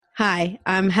Hi,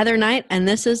 I'm Heather Knight, and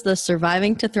this is the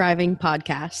Surviving to Thriving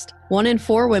podcast. 1 in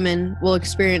 4 women will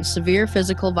experience severe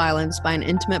physical violence by an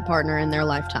intimate partner in their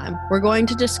lifetime. We're going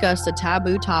to discuss the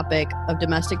taboo topic of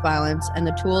domestic violence and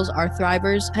the tools our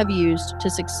thrivers have used to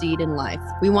succeed in life.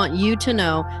 We want you to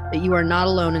know that you are not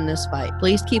alone in this fight.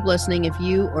 Please keep listening if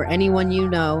you or anyone you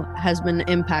know has been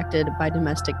impacted by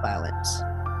domestic violence.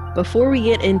 Before we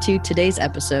get into today's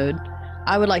episode,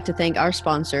 I would like to thank our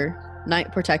sponsor,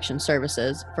 Knight Protection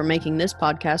Services, for making this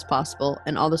podcast possible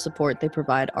and all the support they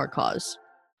provide our cause.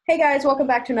 Hey guys, welcome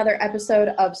back to another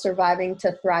episode of Surviving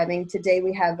to Thriving. Today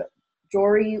we have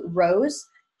Jory Rose.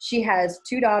 She has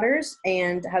 2 daughters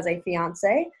and has a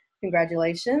fiance.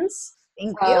 Congratulations.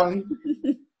 Thank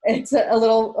you. It's a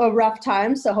little rough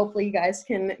time, so hopefully you guys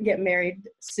can get married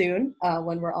soon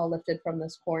when we're all lifted from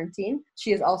this quarantine.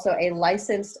 She is also a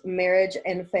licensed marriage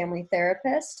and family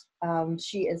therapist.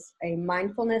 She is a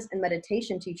mindfulness and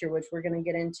meditation teacher, which we're going to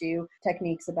get into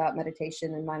techniques about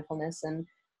meditation and mindfulness and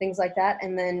things like that.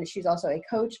 And then she's also a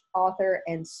coach, author,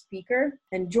 and speaker.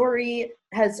 And Jory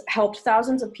has helped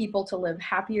thousands of people to live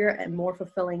happier and more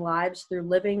fulfilling lives through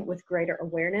living with greater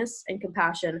awareness and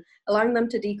compassion, allowing them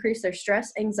to decrease their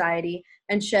stress, anxiety,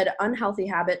 and shed unhealthy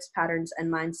habits, patterns,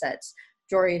 and mindsets.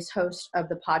 Jory is host of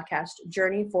the podcast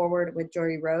Journey Forward with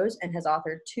Jory Rose and has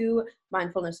authored 2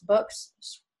 mindfulness books,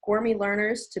 Squirmy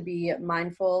Learners to Be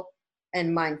Mindful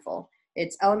and Mindful.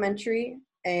 It's elementary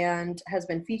and has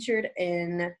been featured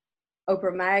in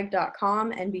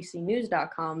OprahMag.com,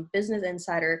 NBCNews.com, Business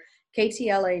Insider,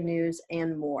 KTLA News,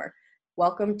 and more.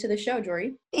 Welcome to the show,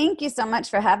 Jory. Thank you so much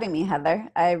for having me, Heather.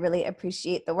 I really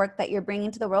appreciate the work that you're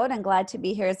bringing to the world and glad to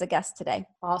be here as a guest today.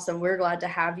 Awesome. We're glad to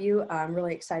have you. I'm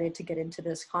really excited to get into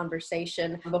this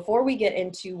conversation. Before we get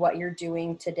into what you're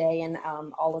doing today and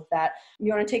all of that,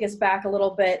 you want to take us back a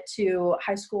little bit to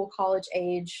high school, college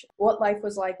age, what life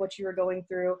was like, what you were going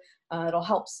through. It'll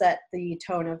help set the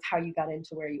tone of how you got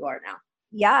into where you are now.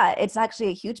 Yeah, it's actually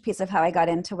a huge piece of how I got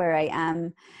into where I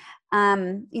am.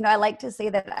 I like to say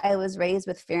that I was raised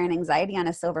with fear and anxiety on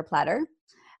a silver platter.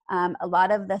 A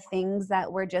lot of the things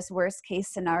that were just worst case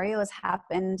scenarios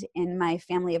happened in my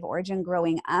family of origin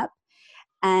growing up.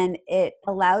 And it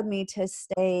allowed me to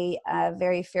stay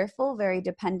very fearful, very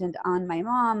dependent on my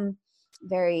mom,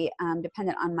 very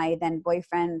dependent on my then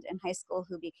boyfriend in high school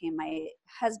who became my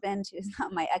husband, who's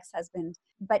not my ex-husband.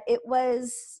 But it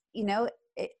was,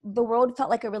 the world felt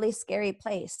like a really scary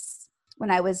place. When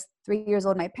I was 3 years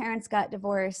old, my parents got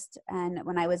divorced. And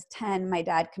when I was 10, my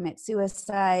dad committed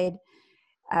suicide,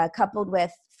 coupled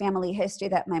with family history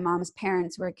that my mom's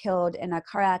parents were killed in a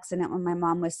car accident when my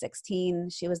mom was 16.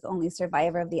 She was the only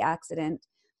survivor of the accident.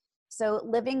 So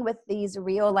living with these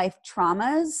real life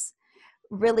traumas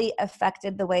really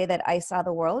affected the way that I saw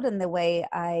the world and the way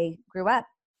I grew up.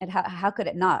 And how could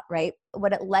it not, right?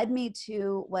 What it led me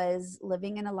to was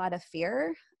living in a lot of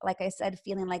fear. Like I said,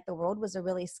 feeling like the world was a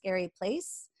really scary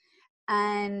place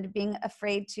and being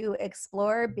afraid to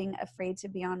explore, being afraid to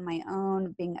be on my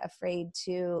own, being afraid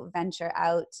to venture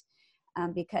out.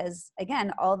 Because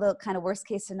again, all the kind of worst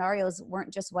case scenarios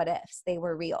weren't just what ifs, they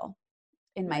were real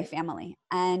in my family.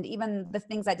 And even the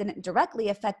things that didn't directly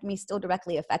affect me still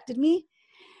directly affected me.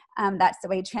 That's the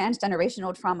way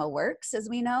transgenerational trauma works, as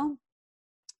we know.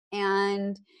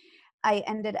 And I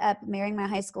ended up marrying my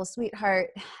high school sweetheart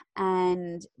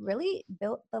and really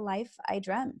built the life I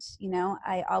dreamt.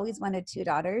 I always wanted 2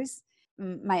 daughters.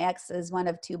 My ex is one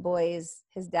of 2 boys.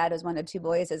 His dad was one of 2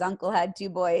 boys. His uncle had 2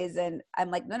 boys. And I'm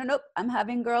like, no, I'm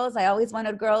having girls. I always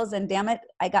wanted girls. And damn it,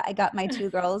 I got my 2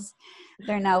 girls.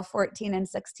 They're now 14 and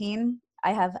 16.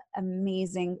 I have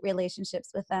amazing relationships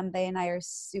with them. They and I are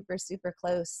super, super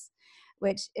close,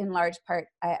 which in large part,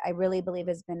 I really believe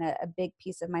has been a big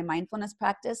piece of my mindfulness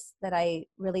practice that I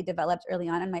really developed early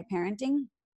on in my parenting.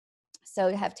 So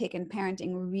I have taken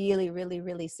parenting really, really,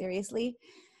 really seriously,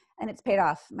 and it's paid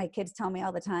off. My kids tell me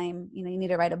all the time, you need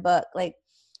to write a book. Like,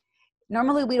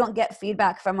 normally we don't get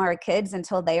feedback from our kids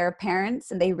until they are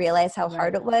parents and they realize how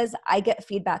hard it was. I get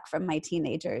feedback from my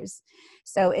teenagers.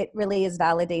 So it really is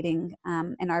validating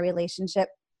in our relationship.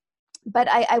 But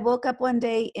I woke up one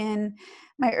day in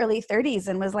my early 30s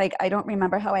and was like, I don't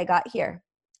remember how I got here.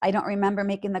 I don't remember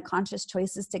making the conscious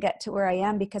choices to get to where I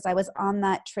am because I was on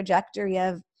that trajectory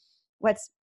of what's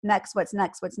next,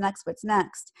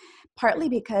 partly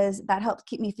because that helped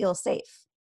keep me feel safe.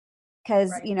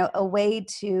 Because, a way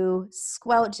to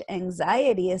squelch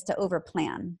anxiety is to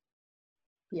overplan.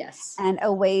 Yes. And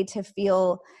a way to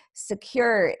feel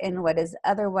secure in what is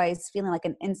otherwise feeling like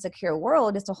an insecure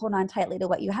world is to hold on tightly to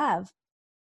what you have.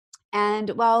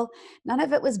 And while none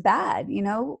of it was bad,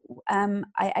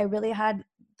 I really had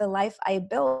the life I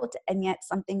built, and yet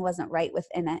something wasn't right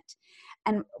within it.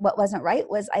 And what wasn't right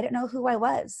was I didn't know who I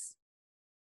was.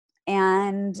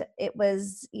 And it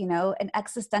was, an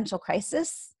existential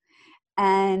crisis,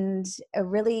 and a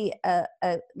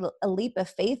leap of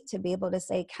faith to be able to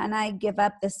say, can I give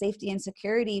up the safety and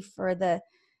security for the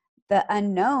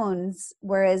unknowns,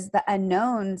 whereas the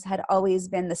unknowns had always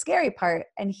been the scary part.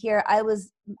 And here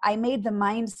I made the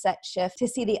mindset shift to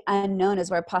see the unknown as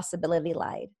where possibility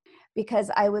lied, because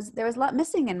there was a lot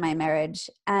missing in my marriage,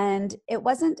 and it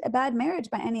wasn't a bad marriage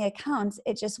by any accounts.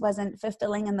 It just wasn't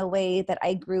fulfilling in the way that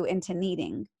I grew into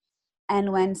needing.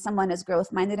 And when someone is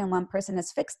growth minded and one person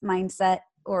is fixed mindset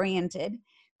oriented,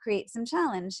 creates some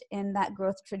challenge in that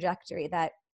growth trajectory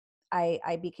that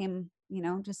I became,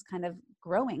 just kind of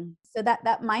growing. So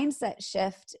that mindset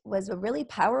shift was a really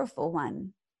powerful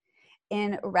one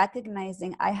in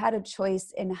recognizing I had a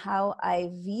choice in how I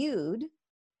viewed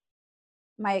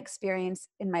my experience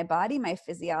in my body, my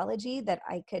physiology, that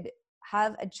I could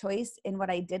have a choice in what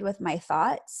I did with my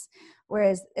thoughts,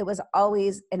 whereas it was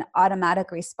always an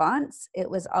automatic response. It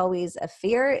was always a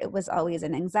fear. It was always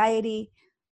an anxiety.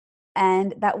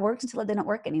 And that worked until it didn't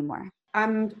work anymore.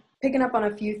 I'm picking up on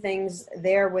a few things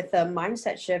there with the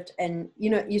mindset shift. And,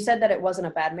 you said that it wasn't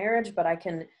a bad marriage, but I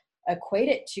can equate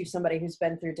it to somebody who's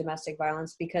been through domestic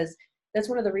violence, because that's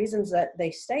one of the reasons that they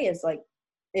stay is like,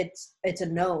 it's a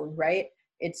known, right?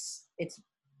 It's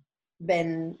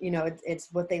been, it's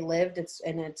what they lived,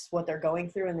 it's what they're going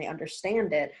through, and they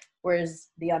understand it. Whereas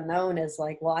the unknown is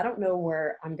like, well, I don't know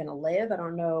where I'm going to live. I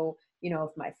don't know, if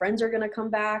my friends are going to come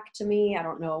back to me. I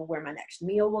don't know where my next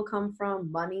meal will come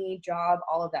from, money, job,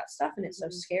 all of that stuff. And it's so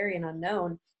scary and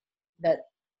unknown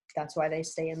that's why they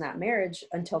stay in that marriage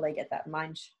until they get that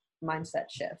mindset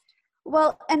shift.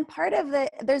 Well, and part of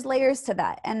there's layers to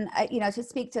that. And, to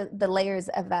speak to the layers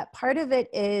of that, part of it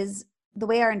is the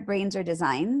way our brains are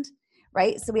designed,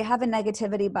 right? So we have a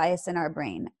negativity bias in our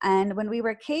brain. And when we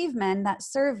were cavemen, that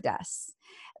served us.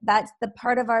 That's the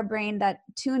part of our brain that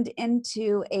tuned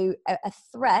into a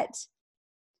threat,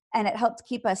 and it helped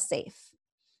keep us safe.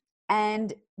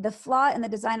 And the flaw in the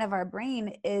design of our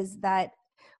brain is that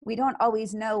we don't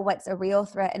always know what's a real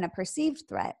threat and a perceived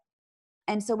threat.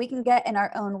 And so we can get in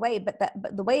our own way, but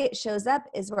the way it shows up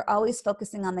is we're always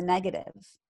focusing on the negative.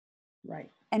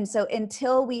 Right. And so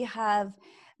until we have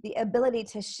the ability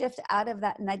to shift out of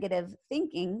that negative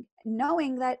thinking,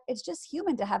 knowing that it's just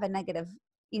human to have a negative,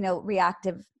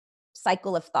 reactive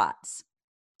cycle of thoughts.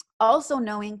 Also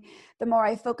knowing the more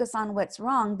I focus on what's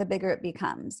wrong, the bigger it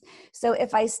becomes. So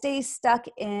if I stay stuck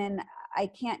in, I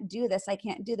can't do this, I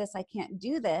can't do this, I can't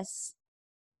do this,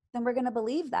 then we're going to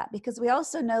believe that, because we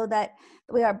also know that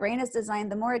the way our brain is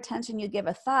designed, the more attention you give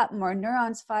a thought, more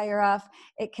neurons fire off,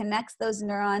 it connects those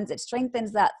neurons, it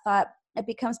strengthens that thought, it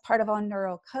becomes part of our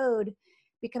neural code,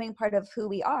 becoming part of who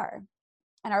we are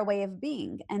and our way of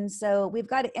being. And so we've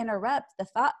got to interrupt the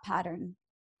thought pattern.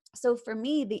 So for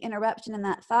me, the interruption in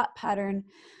that thought pattern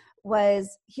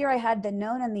was, here I had the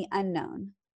known and the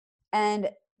unknown. And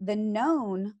the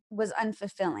known was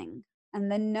unfulfilling.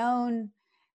 And the known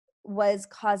was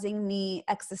causing me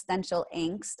existential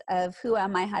angst of, who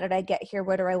am I? How did I get here?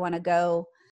 Where do I want to go?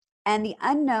 And the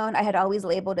unknown I had always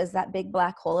labeled as that big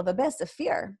black hole of abyss of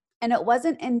fear. And it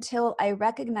wasn't until I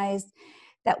recognized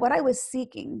that what I was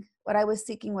seeking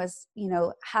was,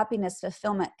 happiness,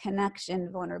 fulfillment,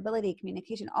 connection, vulnerability,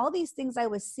 communication, all these things I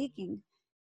was seeking,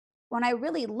 when I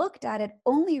really looked at it,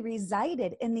 only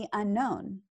resided in the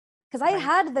unknown, because I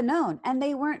had the known and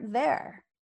they weren't there.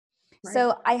 Right.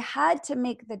 So I had to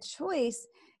make the choice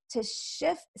to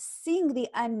shift seeing the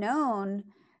unknown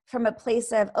from a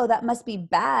place of, oh, that must be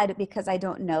bad because I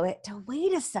don't know it, to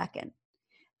wait a second.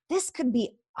 This could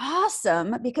be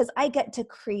awesome because I get to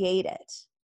create it.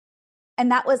 And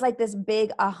that was like this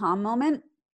big aha moment.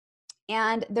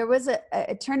 And there was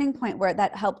a turning point where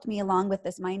that helped me along with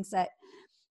this mindset.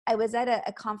 I was at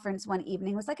a conference one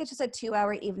evening. It was like just a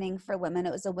 2-hour evening for women.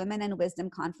 It was a Women in Wisdom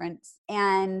conference.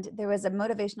 And there was a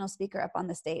motivational speaker up on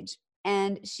the stage.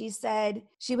 And she said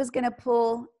she was going to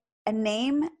pull a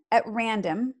name at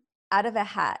random out of a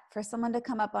hat for someone to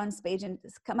come up on stage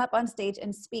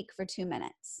and speak for 2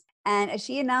 minutes. And as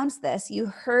she announced this, you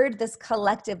heard this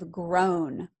collective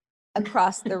groan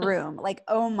across the room. Like,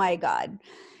 oh my God,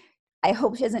 I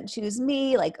hope she doesn't choose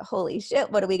me. Like, holy shit,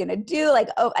 what are we going to do? Like,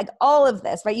 oh, like all of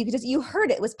this, right? You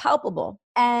heard it, it was palpable.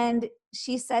 And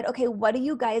she said, okay, what are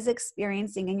you guys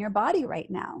experiencing in your body right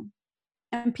now?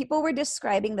 And people were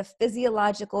describing the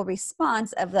physiological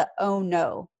response of the, oh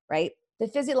no, right? The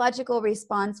physiological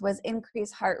response was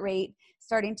increased heart rate,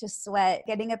 starting to sweat,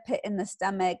 getting a pit in the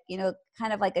stomach,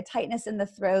 kind of like a tightness in the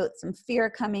throat, some fear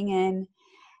coming in.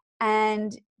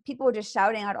 And people were just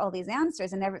shouting out all these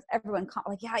answers, and everyone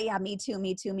like, yeah, me too,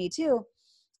 me too, me too.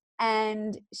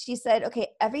 And she said, okay,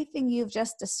 everything you've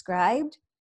just described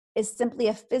is simply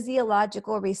a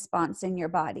physiological response in your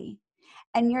body.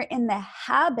 And you're in the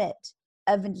habit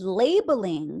of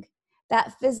labeling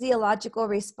that physiological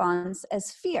response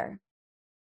as fear.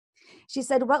 She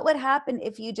said, what would happen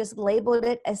if you just labeled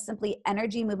it as simply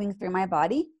energy moving through my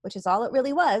body, which is all it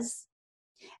really was.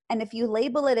 And if you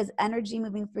label it as energy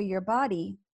moving through your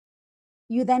body,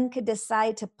 you then could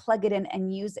decide to plug it in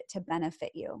and use it to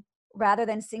benefit you, rather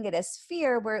than seeing it as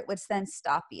fear where it would then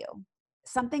stop you.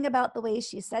 Something about the way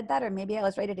she said that, or maybe I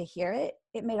was ready to hear it,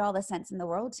 it made all the sense in the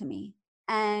world to me.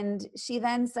 And she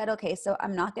then said, okay, so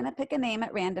I'm not going to pick a name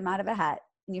at random out of a hat.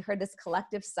 And you heard this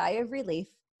collective sigh of relief.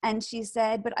 And she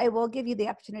said, but I will give you the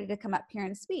opportunity to come up here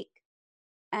and speak.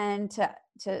 And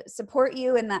to support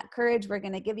you in that courage, we're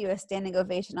going to give you a standing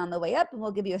ovation on the way up, and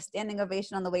we'll give you a standing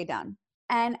ovation on the way down.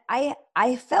 And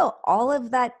I felt all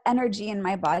of that energy in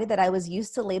my body that I was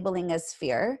used to labeling as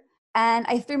fear. And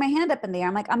I threw my hand up in the air.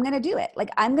 I'm like, I'm going to do it. Like,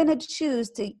 I'm going to choose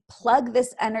to plug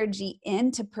this energy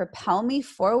in to propel me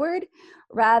forward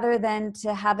rather than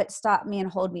to have it stop me and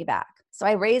hold me back. So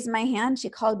I raised my hand. She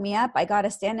called me up. I got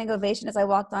a standing ovation as I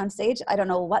walked on stage. I don't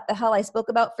know what the hell I spoke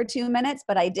about for 2 minutes,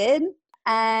 but I did.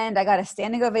 And I got a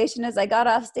standing ovation as I got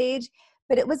off stage.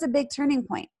 But it was a big turning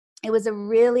point. It was a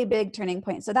really big turning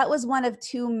point. So that was one of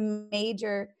two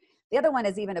major, the other one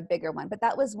is even a bigger one, but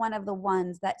that was one of the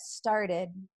ones that started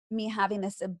me having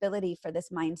this ability for this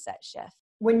mindset shift.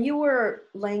 When you were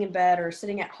laying in bed or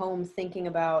sitting at home thinking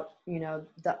about,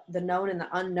 the known and the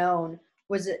unknown,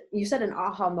 was it, you said an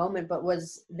aha moment, but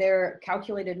was there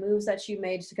calculated moves that you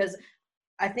made? Because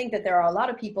I think that there are a lot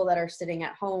of people that are sitting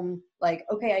at home like,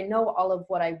 okay, I know all of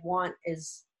what I want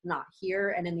is not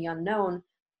here and in the unknown,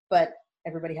 but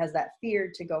everybody has that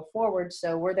fear to go forward.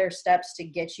 So were there steps to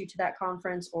get you to that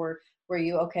conference, or were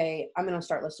you, okay, I'm going to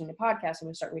start listening to podcasts, I'm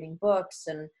going to start reading books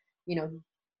and,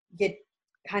 get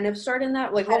kind of started in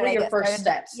that? Like, what were your first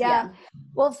steps? Yeah.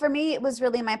 Well, for me, it was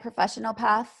really my professional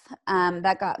path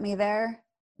that got me there.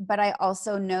 But I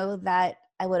also know that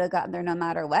I would have gotten there no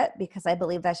matter what, because I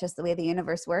believe that's just the way the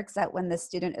universe works, that when the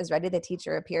student is ready, the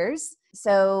teacher appears.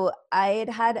 So I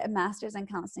had a master's in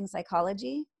counseling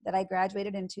psychology that I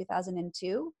graduated in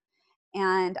 2002.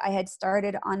 And I had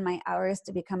started on my hours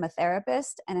to become a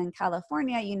therapist. And in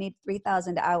California, you need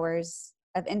 3,000 hours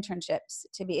of internships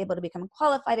to be able to become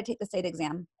qualified to take the state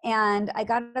exam. And I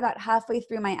got about halfway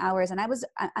through my hours, and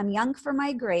I'm young for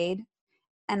my grade,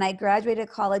 and I graduated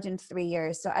college in 3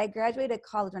 years. So I graduated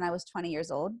college when I was 20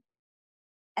 years old.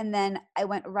 And then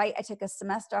I took a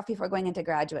semester off before going into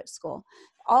graduate school.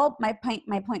 My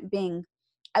point being,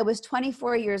 I was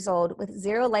 24 years old with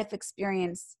zero life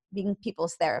experience being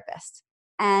people's therapist.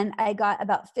 And I got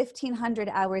about 1,500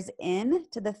 hours in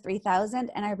to the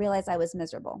 3,000, and I realized I was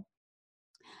miserable.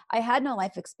 I had no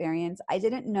life experience. I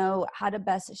didn't know how to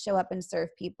best show up and serve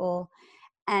people.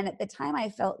 And at the time, I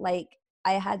felt like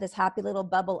I had this happy little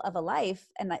bubble of a life,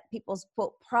 and that people's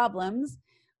quote problems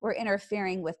were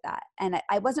interfering with that. And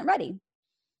I wasn't ready.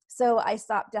 So I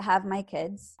stopped to have my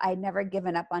kids. I'd never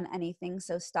given up on anything.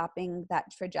 So stopping that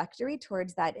trajectory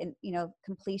towards that,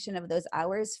 completion of those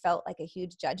hours felt like a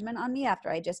huge judgment on me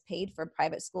after I just paid for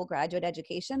private school graduate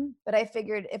education. But I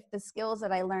figured if the skills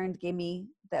that I learned gave me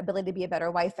the ability to be a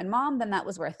better wife and mom, then that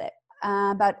was worth it.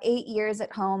 About 8 years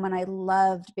at home, and I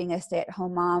loved being a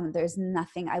stay-at-home mom. There's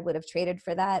nothing I would have traded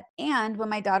for that. And when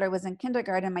my daughter was in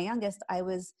kindergarten, my youngest, I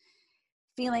was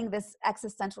feeling this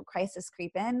existential crisis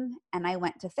creep in, and I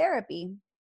went to therapy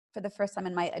for the first time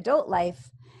in my adult life.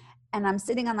 And I'm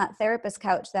sitting on that therapist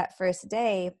couch that first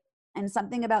day, and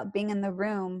something about being in the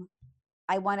room,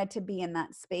 I wanted to be in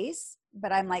that space,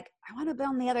 but I'm like, I want to be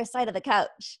on the other side of the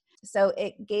couch. So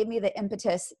it gave me the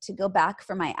impetus to go back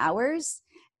for my hours.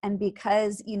 And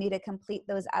because you need to complete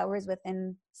those hours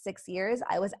within 6 years,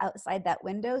 I was outside that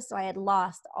window. So I had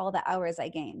lost all the hours I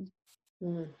gained.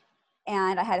 Mm.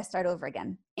 And I had to start over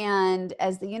again. And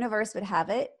as the universe would have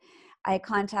it, I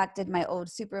contacted my old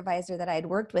supervisor that I had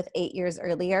worked with 8 years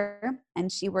earlier,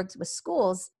 and she worked with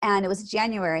schools, and it was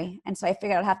January. And so I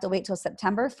figured I'd have to wait till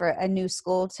September for a new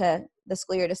the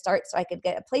school year to start so I could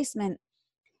get a placement.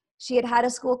 She had a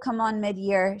school come on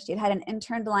mid-year. She had an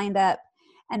intern lined up.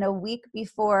 And a week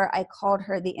before I called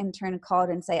her, the intern called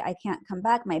and say, I can't come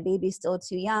back. My baby's still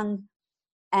too young.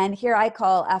 And here I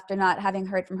call after not having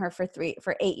heard from her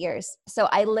for 8 years. So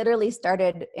I literally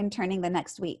started interning the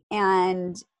next week.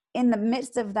 And in the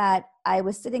midst of that, I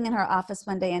was sitting in her office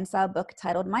one day and saw a book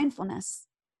titled Mindfulness.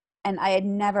 And I had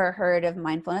never heard of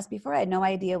mindfulness before. I had no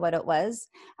idea what it was.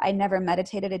 I never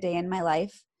meditated a day in my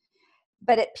life.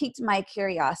 but it piqued my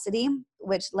curiosity,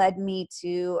 which led me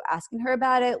to asking her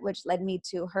about it, which led me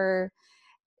to her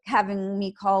having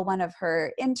me call one of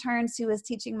her interns who was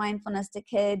teaching mindfulness to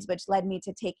kids, which led me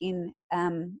to taking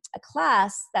a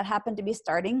class that happened to be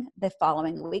starting the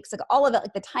following week. So all of it,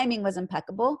 like the timing was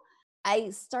impeccable. I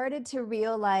started to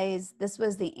realize this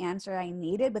was the answer I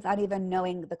needed without even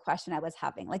knowing the question I was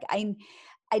having. Like I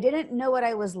didn't know what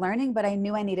I was learning, but I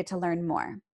knew I needed to learn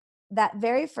more. That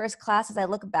very first class, as I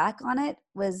look back on it,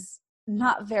 was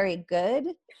not very good,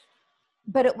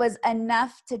 but it was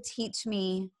enough to teach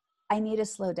me I need to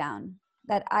slow down,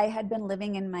 that I had been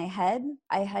living in my head.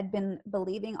 I had been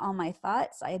believing all my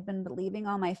thoughts. I had been believing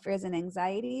all my fears and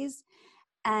anxieties,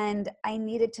 and I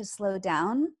needed to slow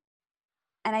down,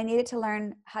 and I needed to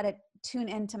learn how to tune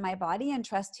into my body and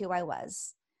trust who I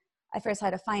was. I first had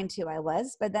to find who I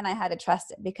was, but then I had to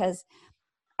trust it, because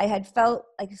I had felt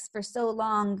like for so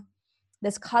long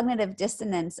this cognitive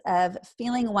dissonance of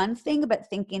feeling one thing but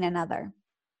thinking another.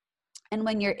 And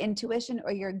when your intuition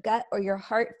or your gut or your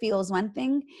heart feels one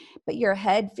thing, but your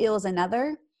head feels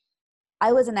another,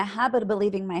 I was in the habit of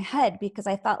believing my head because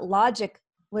I thought logic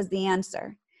was the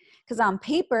answer. Because on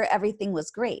paper, everything was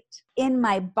great. In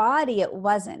my body, it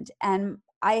wasn't. And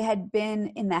I had been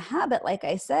in the habit, like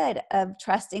I said, of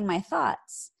trusting my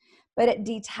thoughts, but it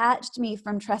detached me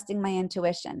from trusting my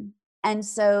intuition. And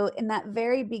so in that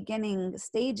very beginning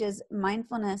stages,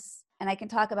 mindfulness, and I can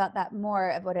talk about that more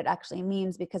of what it actually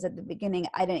means, because at the beginning,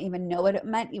 I didn't even know what it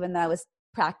meant, even though I was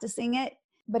practicing it.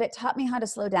 But it taught me how to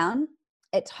slow down.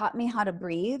 It taught me how to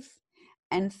breathe.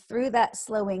 And through that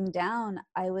slowing down,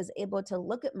 I was able to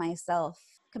look at myself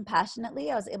compassionately.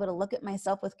 I was able to look at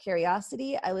myself with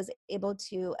curiosity. I was able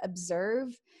to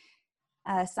observe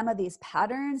some of these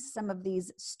patterns, some of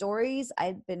these stories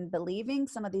I'd been believing,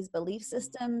 some of these belief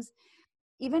systems,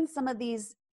 even some of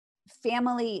these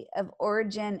family of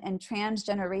origin and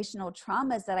transgenerational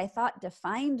traumas that I thought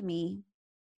defined me.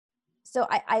 So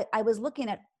I was looking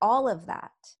at all of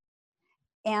that.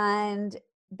 And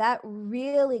that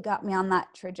really got me on that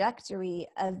trajectory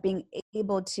of being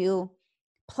able to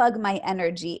plug my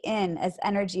energy in as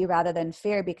energy rather than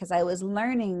fear, because I was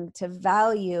learning to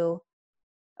value,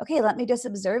 okay, let me just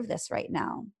observe this right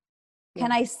now.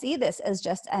 Can I see this as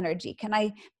just energy? Can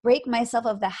I break myself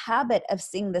of the habit of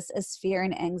seeing this as fear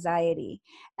and anxiety?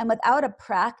 And without a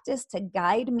practice to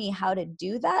guide me how to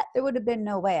do that, there would have been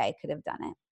no way I could have done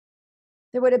it.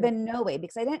 There would have been no way,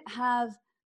 because I didn't have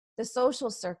the social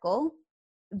circle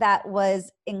that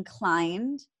was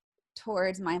inclined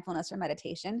towards mindfulness or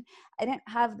meditation. I didn't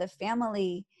have the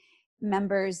family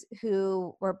members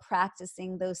who were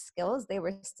practicing those skills. They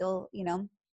were still,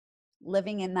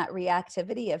 living in that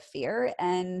reactivity of fear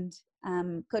and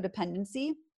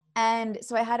codependency. And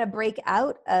so I had to break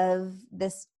out of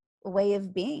this way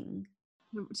of being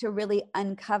to really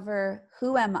uncover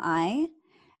who am I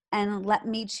and let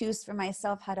me choose for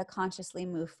myself how to consciously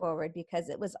move forward, because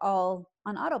it was all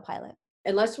on autopilot.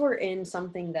 Unless we're in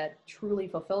something that truly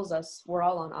fulfills us, we're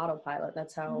all on autopilot.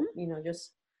 That's how,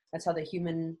 that's how the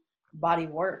human body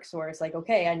works, where it's like,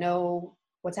 okay, I know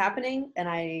what's happening and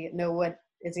I know what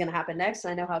is going to happen next,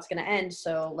 and I know how it's going to end.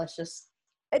 So let's just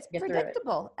it's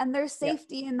predictable. And there's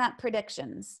safety in that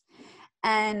predictions.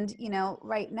 And,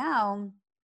 right now,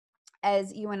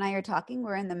 as you and I are talking,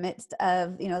 we're in the midst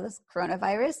of, this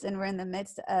coronavirus, and we're in the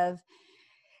midst of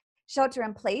shelter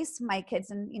in place. My kids,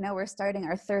 and, we're starting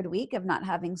our third week of not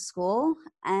having school.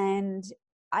 And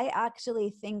I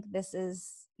actually think this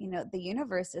is, the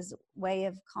universe's way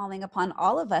of calling upon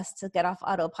all of us to get off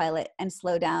autopilot and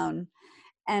slow down.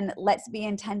 And let's be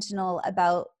intentional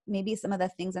about maybe some of the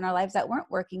things in our lives that weren't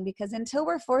working, because until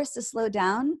we're forced to slow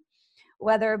down,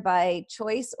 whether by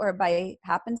choice or by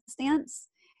happenstance,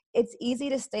 it's easy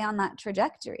to stay on that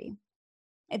trajectory.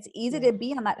 It's easy to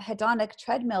be on that hedonic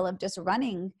treadmill of just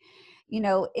running,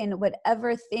 in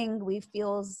whatever thing we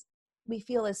feel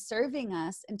is serving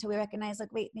us, until we recognize,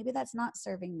 like, wait, maybe that's not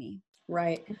serving me.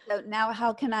 Right. And so now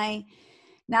how can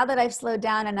now that I've slowed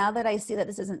down and now that I see that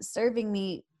this isn't serving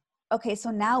me, okay,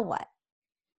 so now what?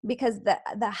 Because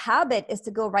the habit is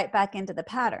to go right back into the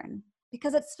pattern,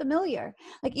 because it's familiar.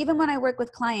 Like, even when I work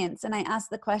with clients and I ask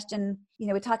the question,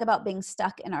 we talk about being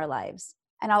stuck in our lives.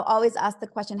 And I'll always ask the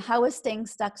question, how is staying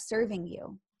stuck serving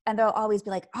you? And they'll always be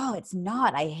like, oh, it's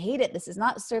not. I hate it. This is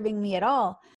not serving me at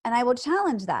all. And I will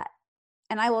challenge that.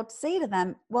 And I will say to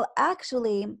them, well,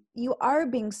 actually, you are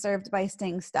being served by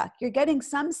staying stuck. You're getting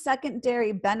some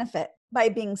secondary benefit by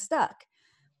being stuck.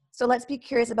 So let's be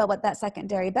curious about what that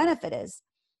secondary benefit is.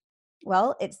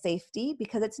 Well, it's safety,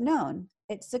 because it's known.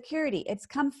 It's security. It's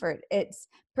comfort. It's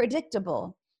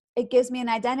predictable. It gives me an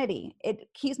identity. It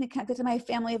keeps me connected to my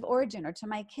family of origin or to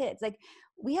my kids. Like,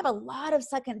 we have a lot of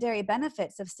secondary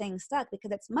benefits of staying stuck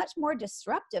because it's much more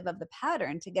disruptive of the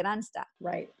pattern to get unstuck.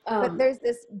 Right. But there's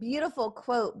this beautiful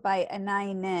quote by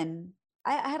Anai Nin.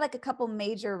 I had like a couple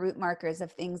major root markers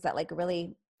of things that like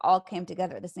really all came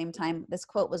together at the same time. This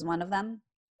quote was one of them.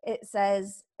 It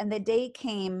says, "And the day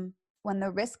came when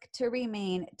the risk to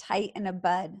remain tight in a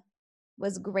bud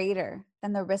was greater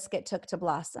than the risk it took to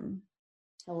blossom."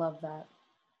 I love that.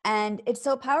 And it's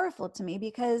so powerful to me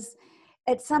because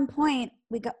at some point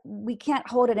we can't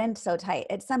hold it in so tight.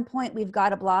 At some point we've got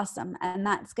to blossom, and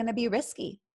that's going to be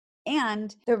risky.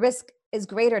 And the risk is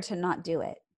greater to not do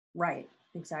it. Right.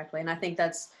 Exactly. And I think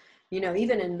that's,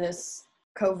 even in this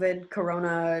COVID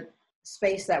corona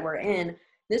space that we're in,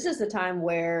 this is the time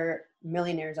where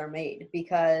millionaires are made,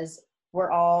 because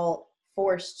we're all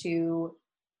forced to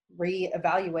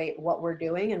reevaluate what we're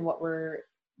doing and what we're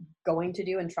going to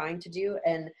do and trying to do.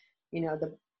 And,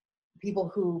 the people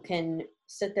who can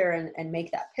sit there and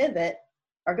make that pivot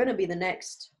are going to be the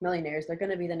next millionaires. They're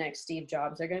going to be the next Steve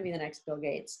Jobs. They're going to be the next Bill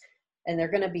Gates. And they're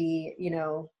going to be,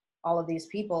 all of these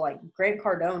people. Like Grant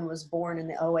Cardone was born in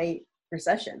the '08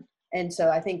 recession. And so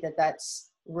I think that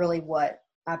that's really what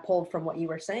I pulled from what you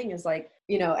were saying is like,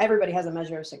 everybody has a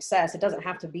measure of success. It doesn't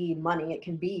have to be money. It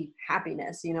can be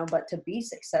happiness, but to be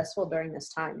successful during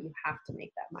this time, you have to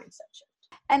make that mindset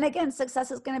shift. And again,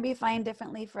 success is going to be defined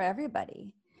differently for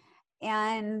everybody.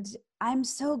 And I'm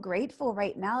so grateful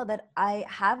right now that I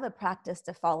have a practice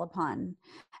to fall upon,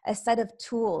 a set of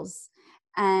tools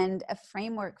and a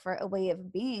framework for a way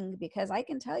of being, because I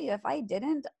can tell you, if I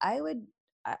didn't,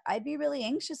 I'd be really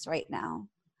anxious right now.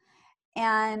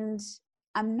 And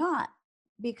I'm not,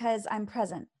 because I'm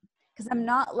present, because I'm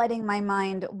not letting my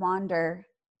mind wander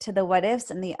to the what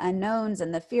ifs and the unknowns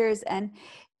and the fears. And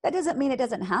that doesn't mean it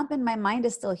doesn't happen. My mind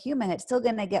is still human. It's still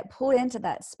going to get pulled into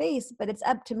that space, but it's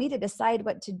up to me to decide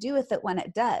what to do with it when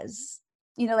it does.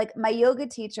 Like my yoga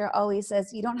teacher always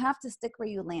says, you don't have to stick where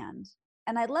you land.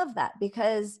 And I love that,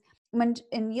 because when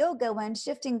in yoga, when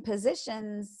shifting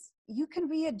positions, you can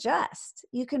readjust,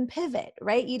 you can pivot,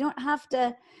 right? You don't have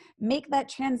to make that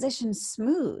transition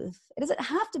smooth. It doesn't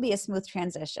have to be a smooth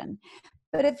transition.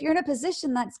 But if you're in a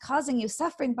position that's causing you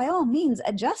suffering, by all means,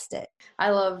 adjust it. I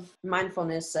love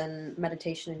mindfulness and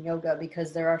meditation and yoga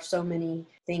because there are so many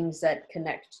things that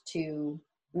connect to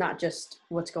not just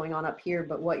what's going on up here,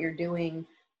 but what you're doing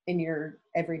in your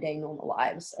everyday normal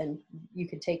lives. And you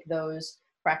can take those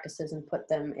practices and put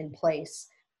them in place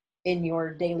in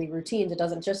your daily routines. It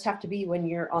doesn't just have to be when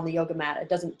you're on the yoga mat. It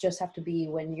doesn't just have to be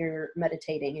when you're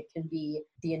meditating. It can be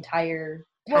the entire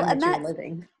time that you're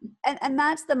living. And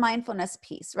that's the mindfulness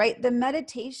piece, right? The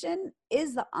meditation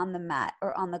is on the mat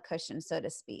or on the cushion, so to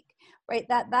speak, right?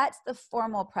 That's the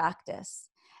formal practice.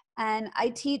 And I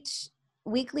teach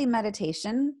weekly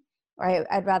meditation, or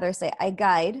I'd rather say I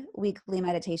guide weekly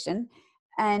meditation.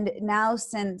 And now,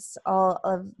 since all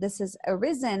of this has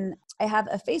arisen, I have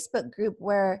a Facebook group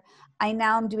where I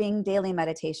now am doing daily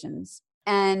meditations.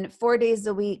 And 4 days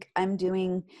a week, I'm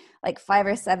doing like 5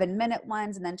 or 7 minute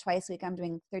ones. And then twice a week, I'm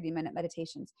doing 30-minute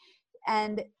meditations.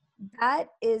 And that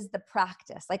is the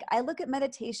practice. Like, I look at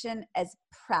meditation as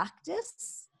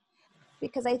practice,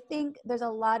 because I think there's a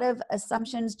lot of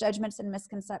assumptions, judgments, and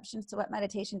misconceptions to what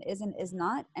meditation is and is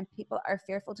not. And people are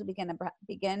fearful to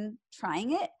begin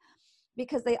trying it,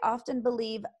 because they often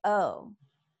believe, oh,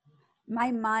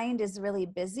 my mind is really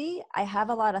busy. I have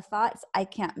a lot of thoughts. I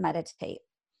can't meditate.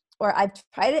 Or I've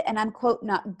tried it and I'm, quote,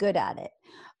 not good at it.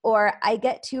 Or I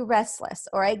get too restless,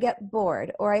 or I get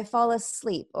bored, or I fall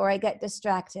asleep, or I get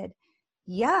distracted.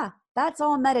 Yeah, that's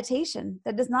all meditation.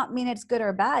 That does not mean it's good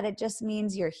or bad. It just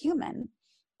means you're human.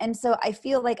 And so I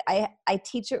feel like I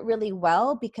teach it really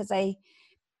well, because I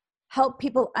help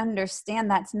people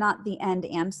understand that's not the end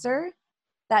answer.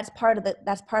 That's part of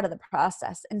the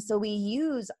process. And so we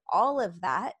use all of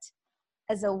that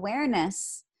as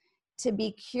awareness to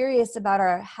be curious about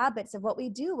our habits of what we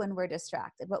do when we're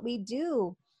distracted, what we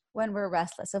do when we're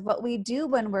restless, of what we do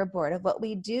when we're bored, of what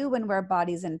we do when our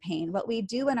body's in pain, what we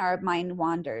do when our mind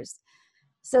wanders.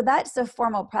 So that's a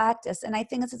formal practice. And I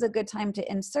think this is a good time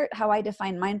to insert how I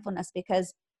define mindfulness,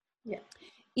 because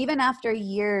even after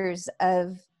years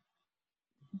of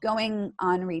going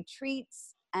on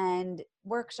retreats and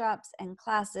workshops and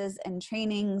classes and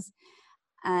trainings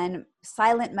and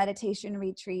silent meditation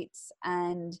retreats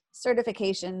and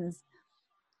certifications,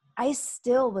 I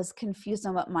still was confused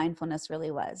on what mindfulness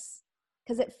really was.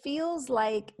 Because it feels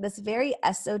like this very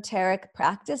esoteric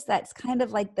practice that's kind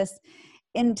of like this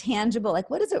intangible, like,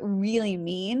 what does it really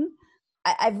mean?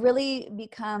 I've really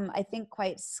become, I think,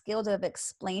 quite skilled of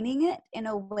explaining it in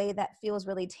a way that feels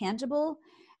really tangible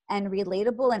and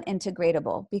relatable and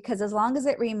integratable. Because as long as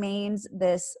it remains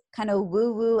this kind of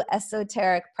woo-woo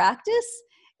esoteric practice,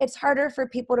 it's harder for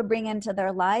people to bring into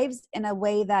their lives in a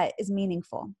way that is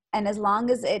meaningful. And as long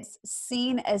as it's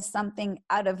seen as something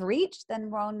out of reach, then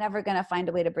we're never going to find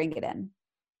a way to bring it in.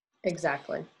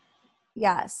 Exactly.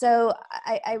 Yeah. So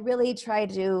I really try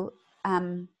to,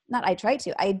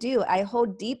 I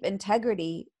hold deep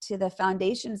integrity to the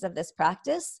foundations of this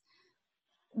practice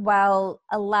while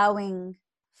allowing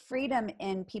freedom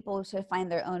in people to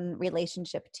find their own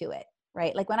relationship to it,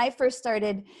 right? Like when I first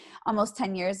started almost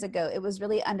 10 years ago, it was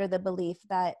really under the belief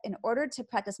that in order to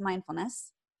practice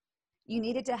mindfulness, you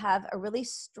needed to have a really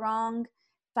strong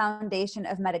foundation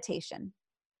of meditation.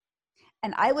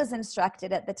 And I was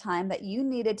instructed at the time that you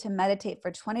needed to meditate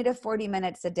for 20 to 40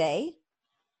 minutes a day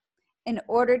in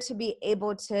order to be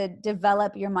able to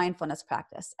develop your mindfulness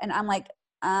practice. And I'm like,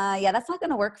 yeah, that's not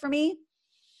going to work for me.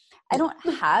 I don't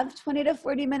have 20 to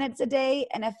 40 minutes a day.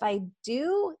 And if I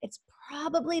do, it's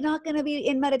probably not going to be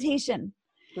in meditation.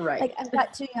 Right. Like I've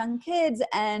got two young kids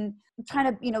and I'm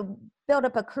trying to, build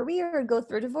up a career and go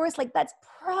through a divorce. Like that's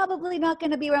probably not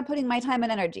going to be where I'm putting my time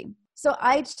and energy. So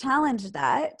I challenged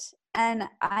that. And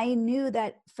I knew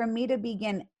that for me to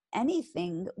begin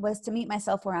anything was to meet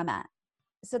myself where I'm at.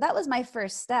 So that was my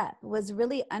first step, was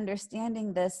really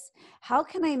understanding this. How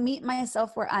can I meet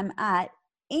myself where I'm at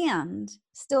and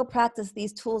still practice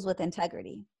these tools with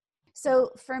integrity?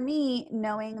 So for me,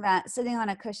 knowing that sitting on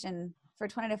a cushion for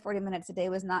 20 to 40 minutes a day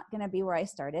was not going to be where I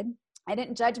started, I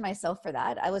didn't judge myself for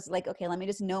that. I was like, okay, let me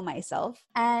just know myself.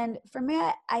 And for me,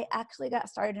 I actually got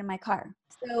started in my car.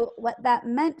 So what that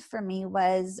meant for me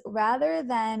was, rather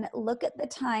than look at the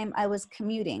time I was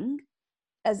commuting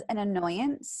as an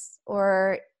annoyance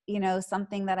or,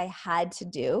 something that I had to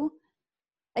do,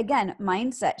 again,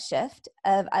 mindset shift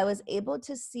of I was able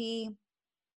to see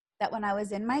that when I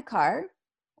was in my car,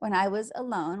 when I was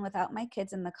alone without my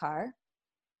kids in the car,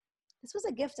 this was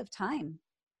a gift of time.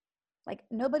 Like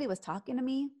nobody was talking to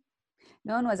me.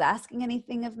 No one was asking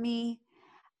anything of me.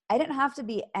 I didn't have to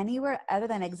be anywhere other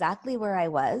than exactly where I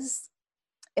was.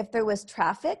 If there was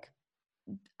traffic,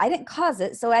 I didn't cause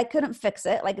it, so I couldn't fix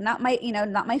it. Like not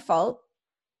my fault.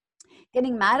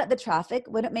 Getting mad at the traffic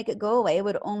wouldn't make it go away. It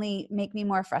would only make me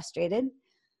more frustrated.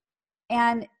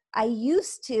 And I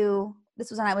used to,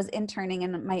 this was when I was interning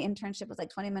and my internship was like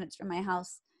 20 minutes from my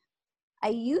house. I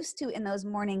used to, in those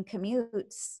morning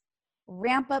commutes,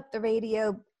 ramp up the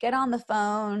radio, get on the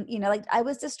phone, like I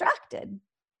was distracted.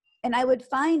 And I would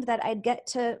find that I'd get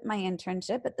to my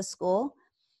internship at the school,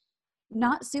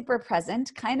 not super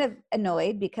present, kind of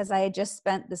annoyed because I had just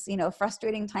spent this,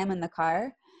 frustrating time in the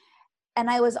car. And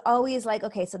I was always like,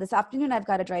 okay, so this afternoon I've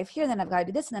got to drive here, then I've got to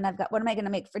do this, and then I've got, what am I going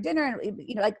to make for dinner? And,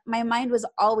 like my mind was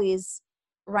always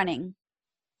running.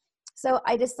 So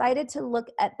I decided to look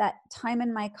at that time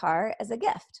in my car as a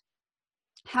gift.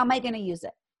 How am I going to use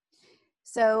it?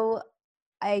 So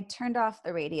I turned off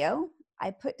the radio,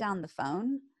 I put down the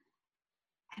phone,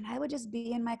 and I would just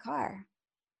be in my car.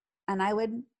 And I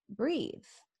would breathe,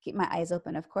 keep my eyes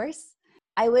open, of course.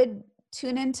 I would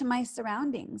tune into my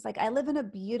surroundings. Like I live in a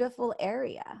beautiful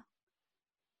area,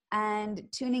 and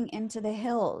tuning into the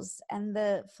hills and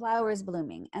the flowers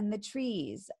blooming and the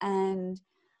trees and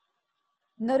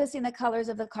noticing the colors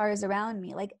of the cars around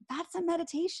me. Like that's a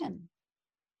meditation,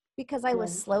 because I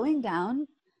was slowing down.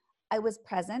 I was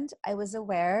present. I was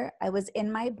aware. I was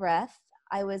in my breath.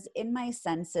 I was in my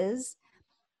senses.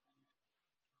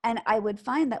 And I would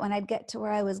find that when I'd get to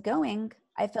where I was going,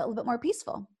 I felt a little bit more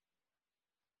peaceful.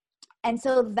 And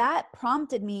so that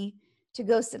prompted me to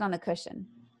go sit on a cushion.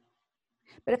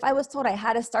 But if I was told I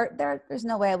had to start there, there's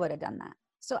no way I would have done that.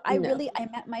 So I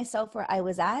met myself where I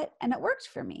was at, and it worked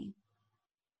for me.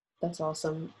 That's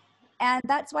awesome. And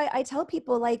that's why I tell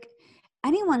people, like,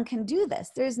 anyone can do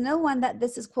this. There's no one that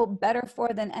this is, quote, better for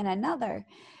than another.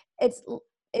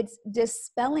 It's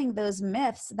dispelling those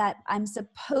myths that I'm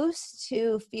supposed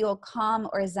to feel calm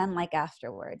or zen-like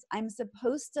afterwards. I'm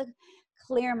supposed to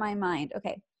clear my mind.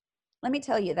 Okay, let me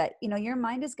tell you that, your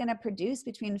mind is going to produce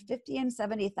between 50 and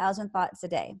 70,000 thoughts a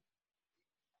day.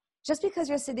 Just because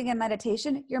you're sitting in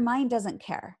meditation, your mind doesn't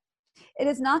care. It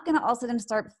is not going to all of a sudden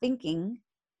start thinking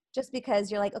just because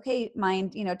you're like, okay,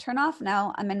 mind, turn off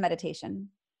now, I'm in meditation.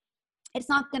 It's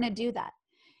not going to do that.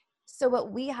 So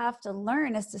what we have to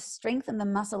learn is to strengthen the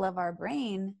muscle of our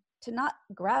brain to not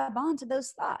grab onto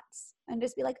those thoughts and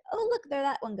just be like, oh, look, there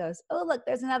that one goes. Oh, look,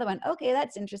 there's another one. Okay,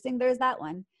 that's interesting. There's that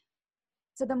one.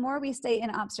 So the more we stay in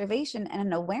observation and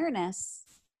in awareness,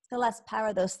 the less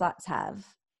power those thoughts have.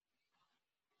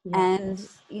 And,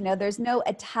 Yes. there's no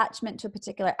attachment to a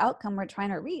particular outcome we're trying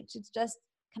to reach. It's just,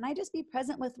 can I just be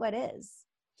present with what is?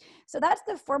 So that's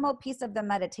the formal piece of the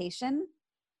meditation.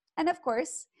 And of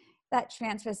course, that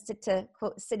transfers to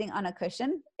quote, sitting on a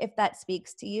cushion, if that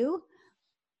speaks to you.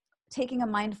 Taking a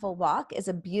mindful walk is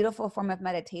a beautiful form of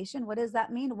meditation. What does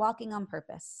that mean? Walking on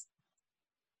purpose.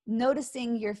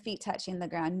 Noticing your feet touching the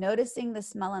ground, noticing the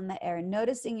smell in the air,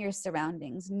 noticing your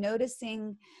surroundings,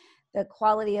 noticing the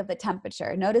quality of the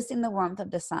temperature, noticing the warmth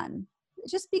of the sun,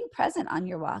 just being present on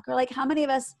your walk. Or like, how many of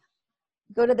us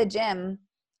go to the gym,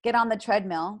 get on the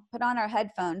treadmill, put on our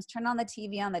headphones, turn on the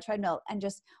TV on the treadmill, and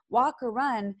just walk or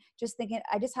run, just thinking,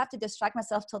 I just have to distract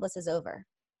myself till this is over.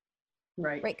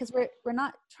 Right. Right? Because we're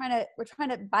trying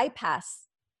to bypass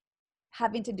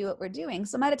having to do what we're doing.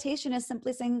 So meditation is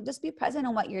simply saying, just be present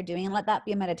on what you're doing and let that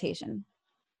be a meditation.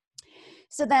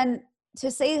 So then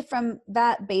to say from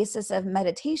that basis of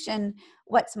meditation,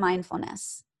 what's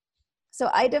mindfulness? So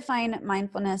I define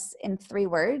mindfulness in 3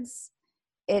 words.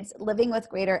 It's living with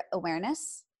greater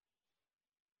awareness,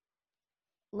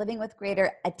 living with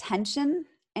greater attention,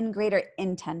 and greater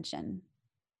intention.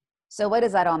 So what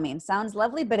does that all mean? Sounds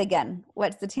lovely, but again,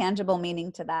 what's the tangible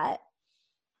meaning to that?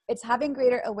 It's having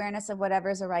greater awareness of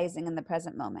whatever's arising in the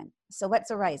present moment. So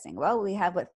what's arising? Well, we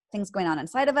have things going on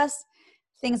inside of us,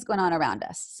 things going on around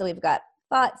us. So we've got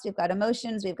thoughts, we've got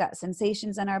emotions, we've got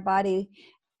sensations in our body.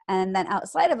 And then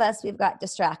outside of us, we've got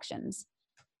distractions,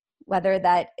 whether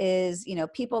that is,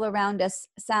 people around us,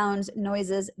 sounds,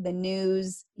 noises, the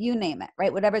news, you name it,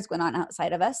 right? Whatever's going on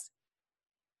outside of us.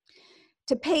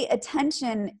 To pay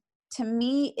attention to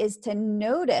me is to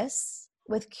notice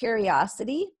with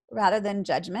curiosity rather than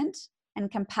judgment,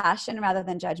 and compassion rather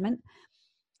than judgment,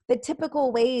 the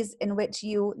typical ways in which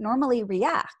you normally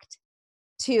react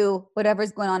to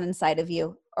whatever's going on inside of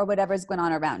you or whatever's going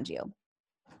on around you.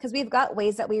 Because we've got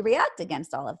ways that we react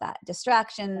against all of that,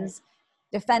 distractions,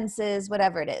 defenses,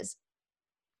 whatever it is.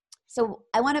 So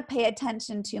I want to pay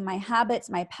attention to my habits,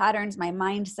 my patterns, my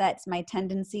mindsets, my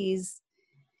tendencies.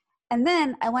 And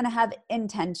then I want to have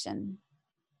intention.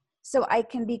 So I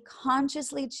can be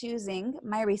consciously choosing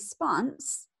my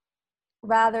response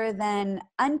rather than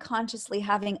unconsciously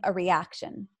having a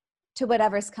reaction to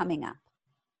whatever's coming up.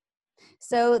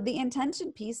 So the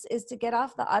intention piece is to get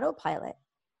off the autopilot,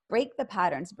 break the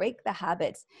patterns, break the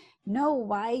habits, know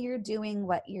why you're doing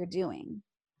what you're doing.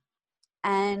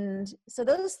 And so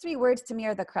those 3 words to me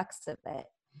are the crux of it.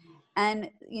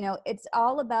 And, it's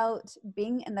all about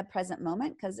being in the present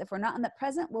moment, because if we're not in the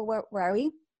present, well, where are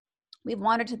we? We've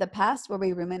wandered to the past where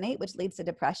we ruminate, which leads to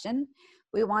depression.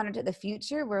 We wander to the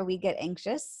future where we get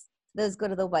anxious. Those go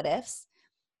to the what ifs.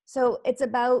 So it's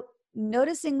about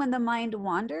noticing when the mind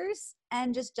wanders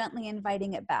and just gently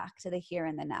inviting it back to the here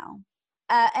and the now.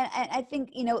 And I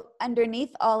think,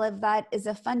 underneath all of that is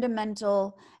a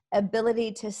fundamental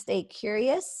ability to stay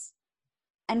curious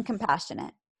and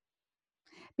compassionate,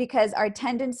 because our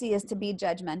tendency is to be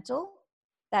judgmental.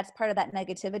 That's part of that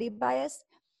negativity bias.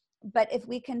 But if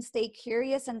we can stay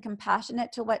curious and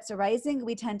compassionate to what's arising,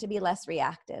 we tend to be less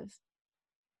reactive.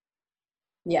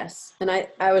 Yes. And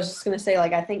I was just going to say,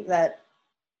 I think that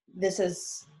this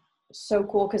is so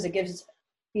cool because it gives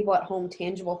people at home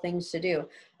tangible things to do.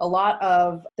 A lot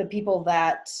of the people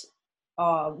that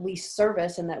we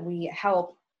service and that we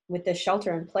help with this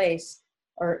shelter in place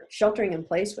or sheltering in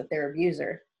place with their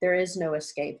abuser, there is no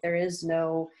escape. There is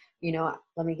no,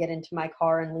 let me get into my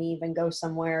car and leave and go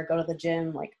somewhere, go to the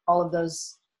gym. All of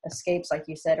those escapes, like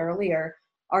you said earlier,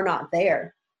 are not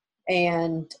there.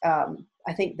 And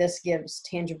I think this gives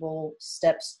tangible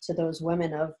steps to those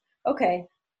women of, okay,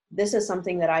 this is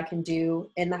something that I can do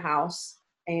in the house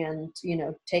and,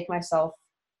 take myself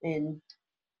and,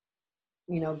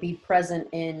 be present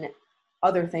in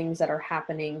other things that are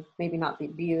happening, maybe not the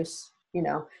abuse,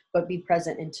 but be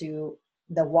present into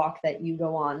the walk that you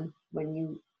go on when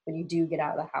you do get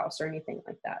out of the house or anything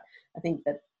like that. I think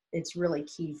that it's really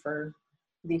key for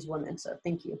these women. So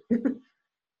thank you.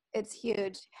 It's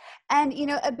huge. And,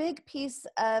 a big piece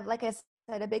of, like I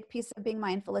said, a big piece of being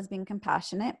mindful is being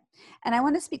compassionate. And I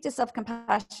want to speak to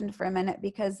self-compassion for a minute,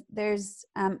 because there's,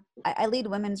 I lead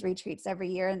women's retreats every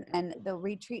year. And the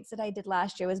retreats that I did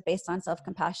last year was based on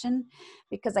self-compassion,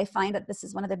 because I find that this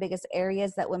is one of the biggest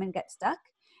areas that women get stuck,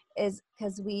 is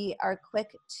because we are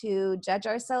quick to judge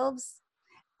ourselves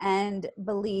and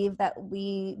believe that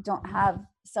we don't have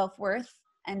self-worth.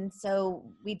 And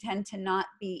so we tend to not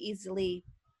be easily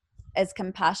as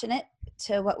compassionate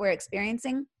to what we're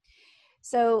experiencing.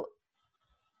 So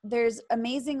there's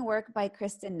amazing work by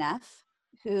Kristin Neff,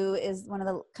 who is one of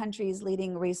the country's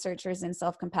leading researchers in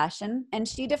self-compassion. And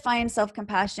she defines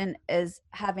self-compassion as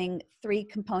having 3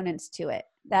 components to it.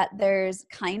 that there's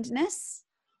kindness.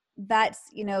 That's,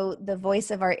 the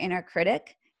voice of our inner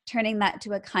critic, turning that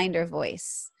to a kinder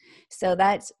voice. So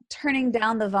that's turning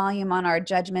down the volume on our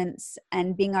judgments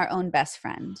and being our own best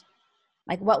friend.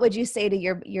 Like, what would you say to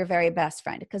your very best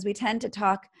friend? Because we tend to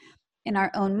talk in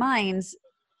our own minds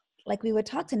like we would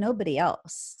talk to nobody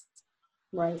else.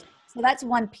 Right. So that's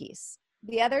one piece.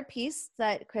 The other piece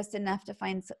that Kristen Neff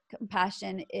defines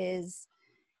compassion is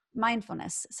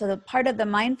mindfulness. So the part of the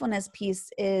mindfulness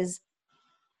piece is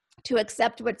to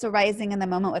accept what's arising in the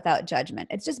moment without judgment.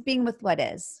 It's just being with what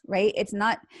is, right? It's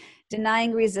not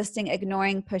denying, resisting,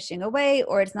 ignoring, pushing away,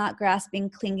 or it's not grasping,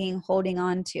 clinging, holding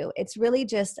on to. It's really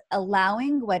just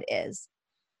allowing what is.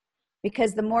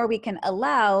 Because the more we can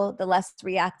allow, the less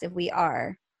reactive we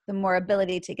are, the more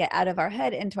ability to get out of our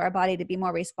head into our body, to be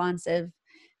more responsive,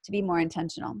 to be more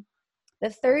intentional. The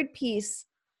third piece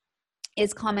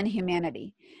is common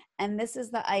humanity. And this is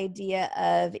the idea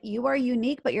of you are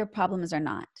unique, but your problems are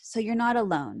not. So you're not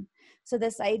alone. So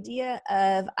this idea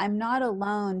of I'm not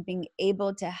alone, being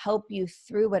able to help you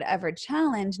through whatever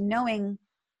challenge, knowing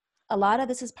a lot of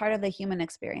this is part of the human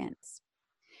experience.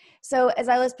 So as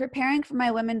I was preparing for my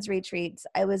women's retreats,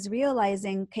 I was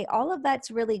realizing, okay, all of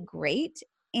that's really great,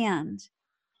 and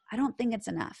I don't think it's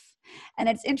enough. And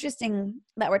it's interesting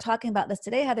that we're talking about this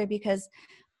today, Heather, because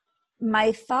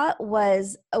my thought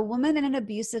was a woman in an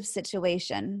abusive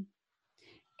situation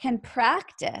can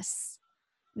practice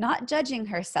not judging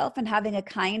herself and having a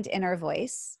kind inner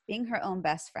voice, being her own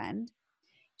best friend.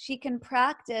 She can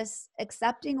practice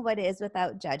accepting what is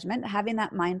without judgment, having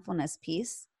that mindfulness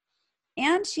piece,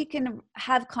 and she can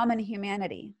have common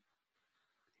humanity.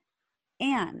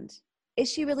 And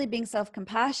is she really being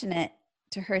self-compassionate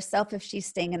to herself if she's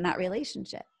staying in that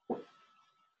relationship?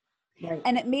 Right.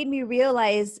 And it made me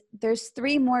realize there's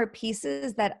 3 more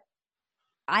pieces that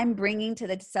I'm bringing to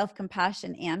the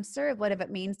self-compassion answer of what it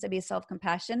means to be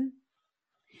self-compassion.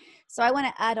 So I want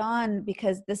to add on,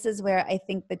 because this is where I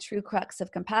think the true crux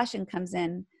of compassion comes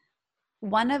in.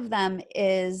 One of them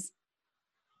is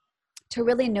to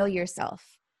really know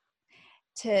yourself,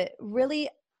 to really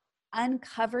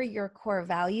uncover your core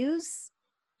values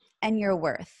and your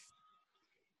worth.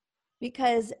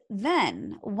 Because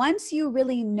then once you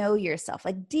really know yourself,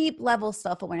 like deep level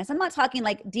self-awareness, I'm not talking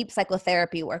like deep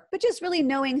psychotherapy work, but just really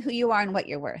knowing who you are and what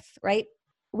you're worth, right?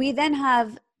 We then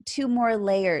have 2 more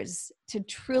layers to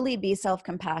truly be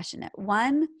self-compassionate.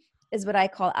 One is what I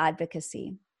call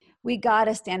advocacy. We got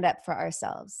to stand up for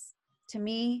ourselves. To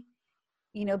me,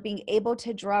 being able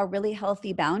to draw really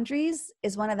healthy boundaries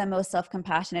is one of the most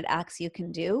self-compassionate acts you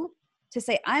can do. To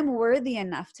say, I'm worthy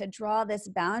enough to draw this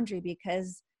boundary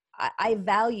because I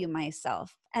value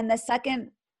myself. And the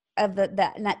second of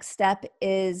that next step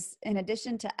is, in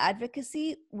addition to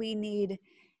advocacy, we need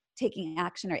taking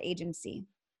action or agency,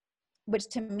 which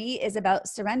to me is about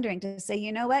surrendering, to say,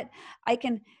 you know what, I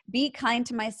can be kind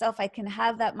to myself. I can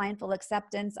have that mindful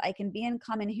acceptance. I can be in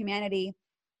common humanity,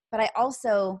 but I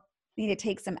also need to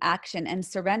take some action and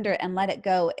surrender and let it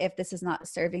go if this is not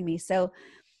serving me. So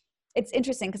it's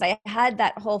interesting because I had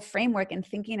that whole framework in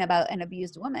thinking about an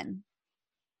abused woman,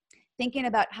 thinking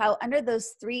about how under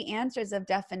those 3 answers of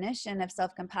definition of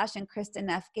self-compassion Kristen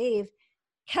Neff gave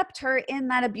kept her in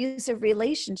that abusive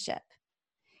relationship.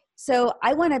 So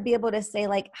I want to be able to say,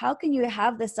 like, how can you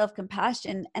have the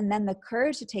self-compassion and then the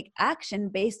courage to take action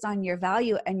based on your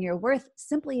value and your worth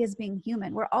simply as being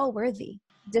human? We're all worthy.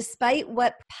 Despite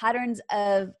what patterns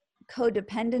of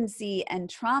codependency and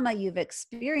trauma you've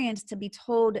experienced to be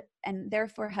told and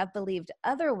therefore have believed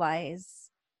otherwise,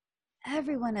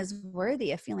 everyone is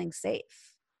worthy of feeling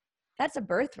safe. That's a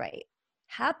birthright.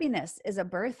 Happiness is a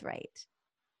birthright.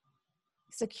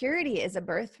 Security is a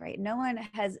birthright. No one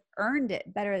has earned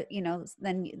it better,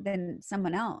 than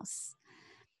someone else.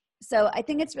 So I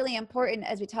think it's really important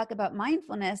as we talk about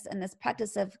mindfulness and this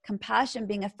practice of compassion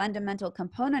being a fundamental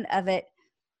component of it,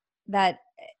 that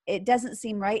it doesn't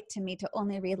seem right to me to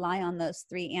only rely on those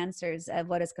 3 answers of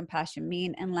what does compassion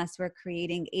mean unless we're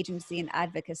creating agency and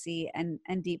advocacy and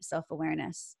deep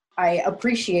self-awareness. I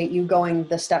appreciate you going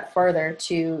the step further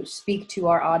to speak to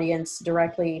our audience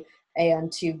directly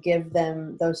and to give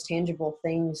them those tangible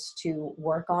things to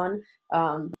work on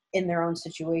in their own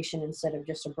situation, instead of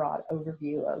just a broad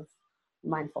overview of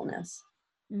mindfulness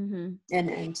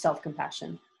and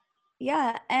self-compassion.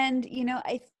 Yeah. And,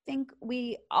 I think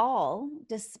we all,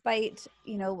 despite,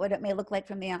 what it may look like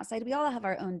from the outside, we all have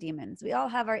our own demons. We all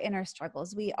have our inner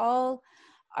struggles. We all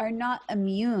are not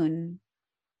immune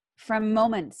from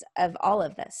moments of all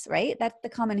of this, right? That's the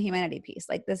common humanity piece.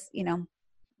 Like this,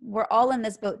 we're all in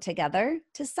this boat together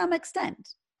to some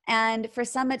extent. And for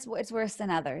some, it's worse than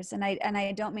others. And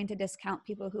I don't mean to discount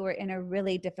people who are in a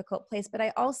really difficult place, but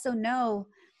I also know,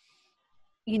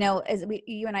 you know, as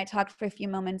you and I talked for a few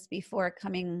moments before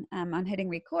coming on hitting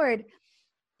record,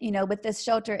 you know, with this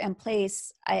shelter in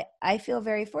place, I feel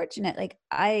very fortunate. Like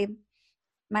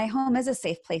my home is a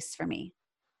safe place for me.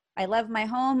 I love my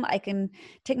home. I can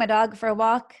take my dog for a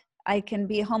walk. I can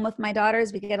be home with my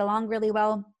daughters. We get along really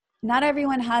well. Not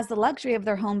everyone has the luxury of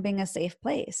their home being a safe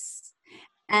place.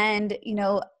 And, you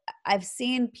know, I've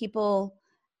seen people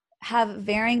have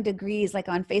varying degrees, like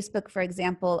on Facebook, for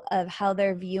example, of how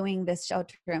they're viewing this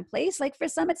shelter in place. Like for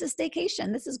some, it's a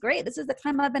staycation. This is great. This is the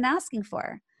time I've been asking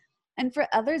for. And for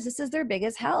others, this is their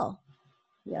biggest hell.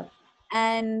 Yep.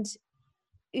 And,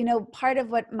 you know, part of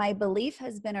what my belief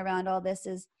has been around all this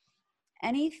is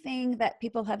anything that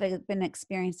people have been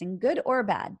experiencing, good or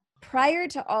bad, prior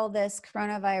to all this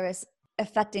coronavirus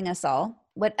affecting us all,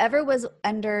 whatever was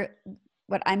under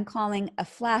what I'm calling a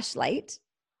flashlight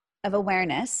of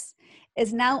awareness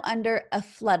is now under a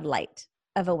floodlight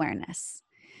of awareness,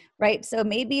 right? So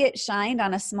maybe it shined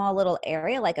on a small little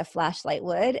area like a flashlight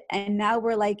would, and now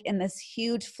we're like in this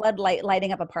huge floodlight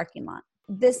lighting up a parking lot.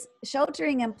 This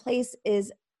sheltering in place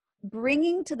is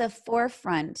bringing to the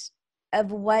forefront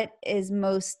of what is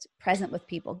most present with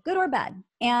people, good or bad.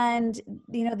 And,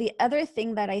 you know, the other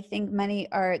thing that I think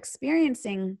many are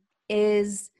experiencing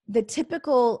is the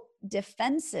typical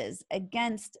defenses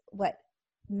against what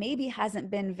maybe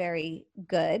hasn't been very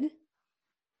good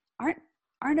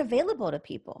aren't available to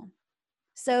people.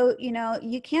 So, you know,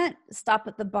 you can't stop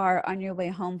at the bar on your way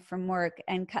home from work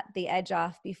and cut the edge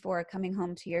off before coming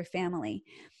home to your family.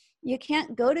 You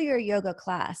can't go to your yoga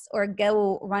class or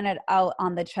go run it out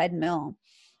on the treadmill.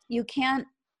 You can't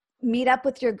meet up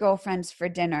with your girlfriends for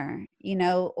dinner, you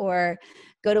know, or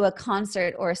go to a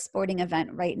concert or a sporting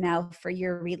event right now for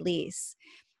your release.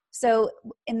 So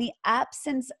in the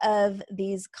absence of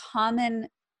these common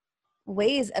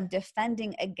ways of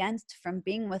defending against from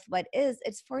being with what is,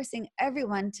 it's forcing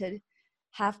everyone to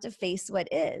have to face what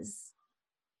is.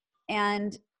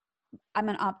 And I'm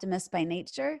an optimist by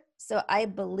nature. So I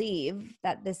believe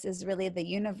that this is really the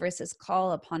universe's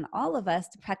call upon all of us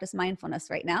to practice mindfulness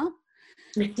right now.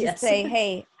 To Yes. say,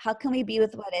 hey, how can we be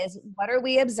with what is? What are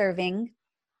we observing?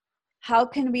 How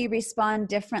can we respond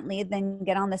differently than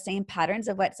get on the same patterns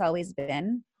of what's always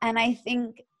been? And I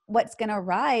think what's going to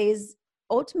rise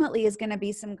ultimately is going to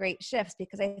be some great shifts,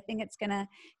 because I think it's going to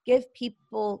give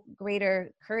people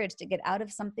greater courage to get out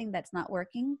of something that's not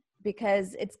working,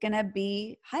 because it's going to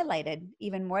be highlighted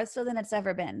even more so than it's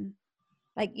ever been.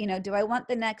 Like, you know, do I want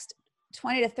the next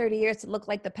 20 to 30 years to look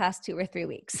like the past 2 or 3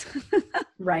 weeks?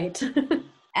 Right.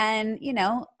 And, you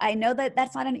know, I know that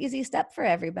that's not an easy step for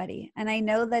everybody. And I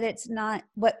know that it's not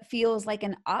what feels like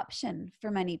an option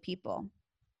for many people.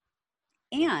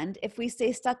 And if we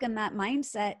stay stuck in that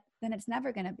mindset, then it's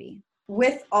never going to be.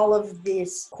 With all of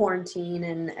this quarantine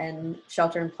and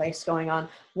shelter in place going on,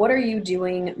 what are you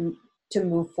doing to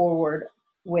move forward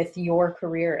with your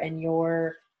career and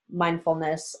your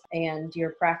mindfulness and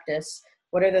your practice?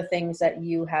 What are the things that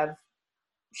you have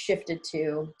shifted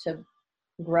to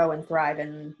grow and thrive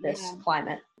in this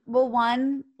climate? Well,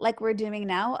 one, like we're doing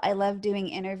now, I love doing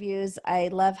interviews. I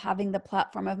love having the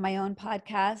platform of my own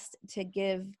podcast to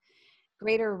give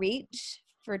greater reach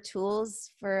for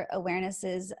tools, for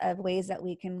awarenesses of ways that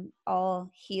we can all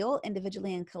heal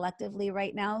individually and collectively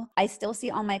right now. I still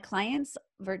see all my clients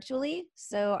virtually,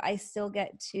 so I still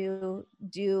get to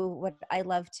do what I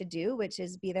love to do, which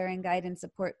is be there and guide and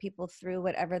support people through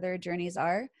whatever their journeys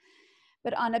are.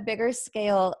 But on a bigger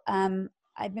scale,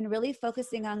 I've been really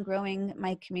focusing on growing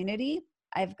my community.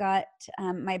 I've got,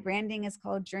 my branding is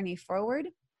called Journey Forward.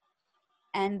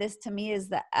 And this to me is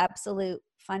the absolute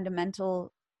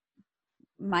fundamental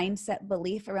mindset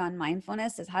belief around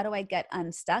mindfulness is, how do I get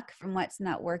unstuck from what's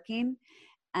not working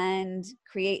and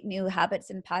create new habits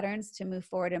and patterns to move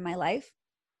forward in my life?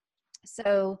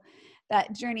 So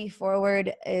that Journey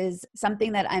Forward is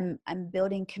something that I'm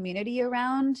building community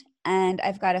around. And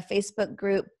I've got a Facebook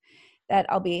group that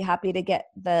I'll be happy to get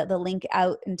the link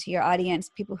out into your audience,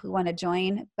 people who want to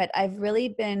join. But I've really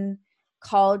been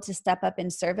called to step up in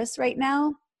service right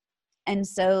now. And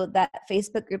so that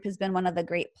Facebook group has been one of the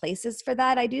great places for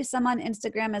that. I do some on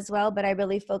Instagram as well, but I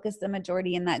really focus the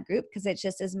majority in that group because it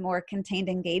just is more contained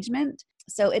engagement.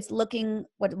 So it's looking,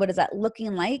 what is that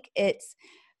looking like? It's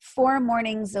 4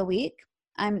 mornings a week.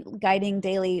 I'm guiding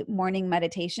daily morning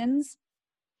meditations.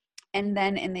 And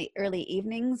then in the early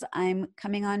evenings, I'm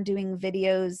coming on doing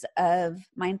videos of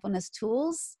mindfulness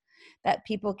tools that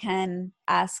people can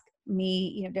ask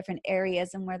me, you know, different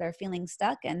areas and where they're feeling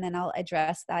stuck. And then I'll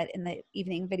address that in the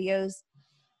evening videos.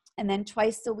 And then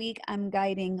twice a week, I'm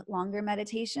guiding longer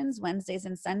meditations, Wednesdays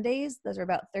and Sundays. Those are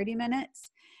about 30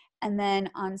 minutes. And then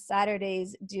on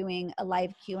Saturdays, doing a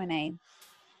live Q&A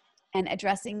and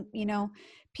addressing,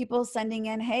 people sending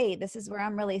in, hey, this is where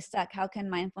I'm really stuck. How can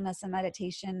mindfulness and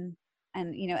meditation,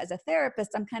 and, as a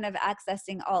therapist, I'm kind of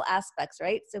accessing all aspects,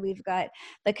 right? So we've got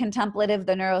the contemplative,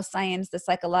 the neuroscience, the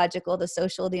psychological, the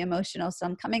social, the emotional. So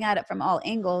I'm coming at it from all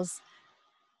angles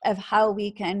of how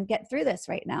we can get through this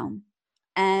right now.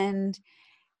 And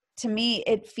to me,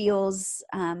 it feels,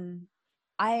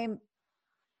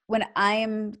 when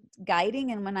I'm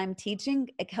guiding and when I'm teaching,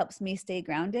 it helps me stay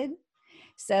grounded.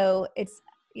 So it's,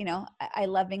 I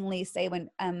lovingly say when,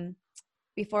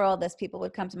 before all this, people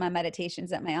would come to my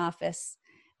meditations at my office,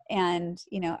 and,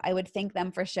 I would thank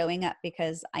them for showing up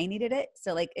because I needed it.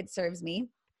 So like, it serves me,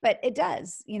 but it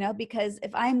does, because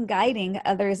if I'm guiding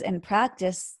others in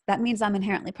practice, that means I'm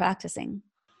inherently practicing.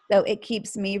 So it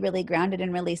keeps me really grounded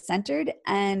and really centered.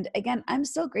 And again, I'm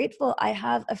so grateful I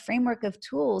have a framework of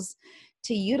tools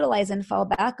to utilize and fall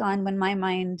back on when my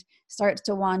mind starts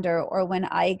to wander, or when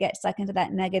I get stuck into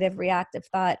that negative reactive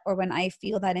thought, or when I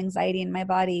feel that anxiety in my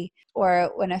body,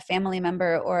 or when a family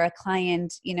member or a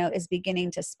client, is beginning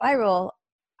to spiral.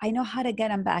 I know how to get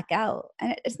them back out.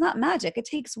 And it's not magic. It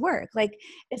takes work. Like,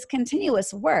 it's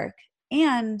continuous work,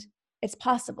 and it's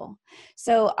possible.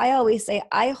 So I always say,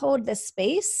 I hold the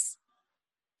space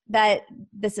that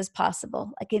this is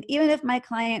possible. Like, even if my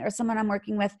client or someone I'm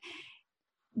working with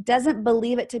doesn't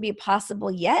believe it to be possible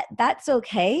yet, that's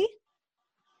okay.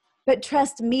 But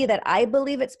trust me that I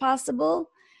believe it's possible.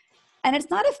 And it's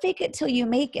not a fake it till you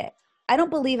make it. I don't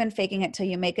believe in faking it till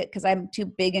you make it, because I'm too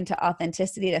big into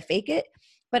authenticity to fake it.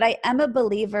 But I am a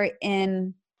believer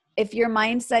in, if your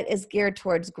mindset is geared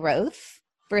towards growth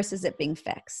versus it being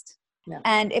fixed. Yeah.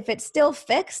 And if it's still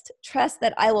fixed, trust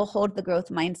that I will hold the growth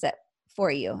mindset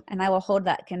for you. And I will hold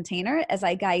that container as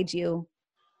I guide you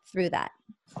through that.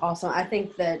 Awesome. I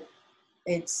think that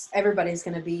everybody's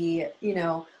going to be,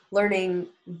 learning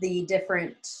the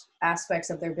different aspects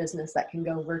of their business that can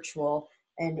go virtual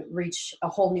and reach a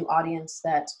whole new audience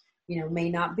that, may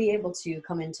not be able to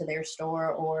come into their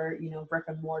store or, brick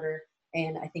and mortar.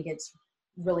 And I think it's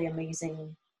really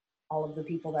amazing, all of the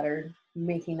people that are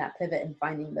making that pivot and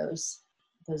finding those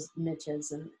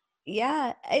niches. And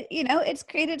yeah, it's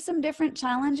created some different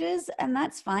challenges, and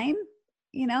that's fine.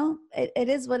 It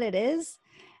is what it is.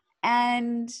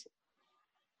 And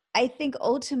I think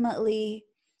ultimately,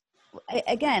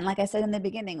 again, like I said in the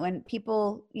beginning, when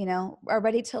people, are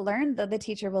ready to learn, the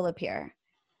teacher will appear.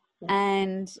 Yeah.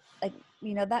 And like,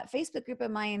 that Facebook group of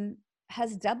mine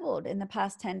has doubled in the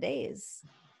past 10 days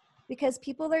because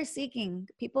people are seeking,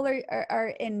 people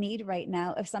are in need right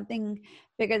now of something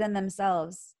bigger than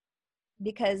themselves,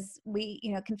 because we,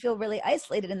 can feel really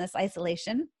isolated in this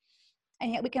isolation.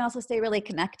 And yet we can also stay really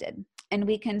connected, and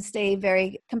we can stay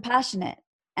very compassionate.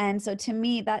 And so to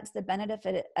me, that's the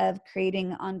benefit of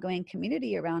creating ongoing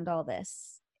community around all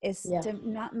this, is to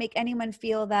not make anyone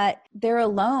feel that they're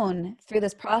alone through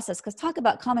this process. Because talk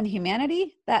about common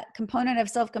humanity, that component of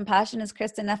self-compassion, as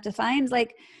Kristen Neff defines,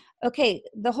 like, okay,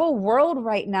 the whole world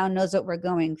right now knows what we're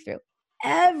going through.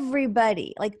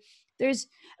 Everybody, like,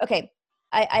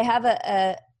 I have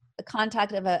a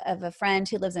contact of a friend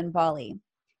who lives in Bali.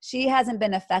 She hasn't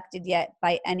been affected yet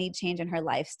by any change in her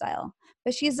lifestyle,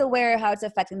 but she's aware of how it's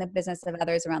affecting the business of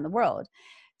others around the world.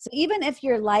 So even if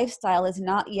your lifestyle is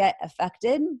not yet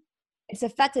affected, it's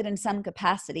affected in some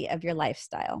capacity of your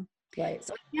lifestyle. Right.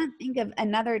 So I can't think of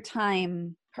another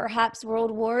time, perhaps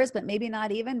world wars, but maybe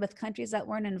not even, with countries that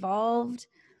weren't involved.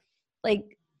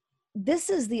 Like, this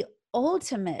is the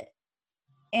ultimate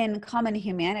in common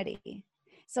humanity.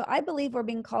 So I believe we're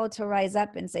being called to rise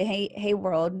up and say, hey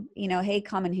world, hey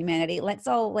common humanity, let's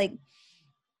all, like,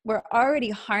 we're already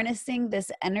harnessing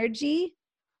this energy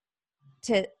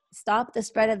to stop the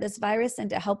spread of this virus and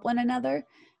to help one another.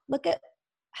 Look at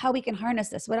how we can harness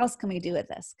this. What else can we do with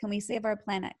this? Can we save our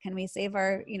planet? Can we save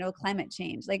our, climate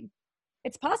change? Like,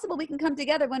 it's possible we can come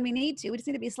together when we need to. We just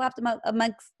need to be slapped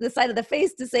amongst the side of the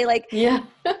face to say, like, yeah,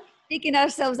 speaking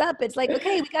ourselves up. It's like,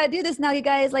 okay, we got to do this now, you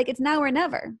guys. Like, it's now or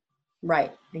never.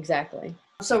 Right, exactly.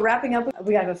 So wrapping up,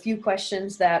 we have a few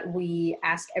questions that we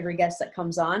ask every guest that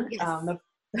comes on. Yes.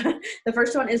 The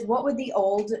first one is, what would the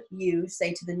old you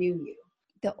say to the new you?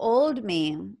 The old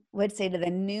me would say to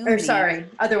the new me. Or sorry,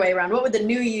 other way around. What would the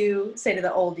new you say to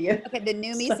the old you? Okay, the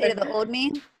new me say to the old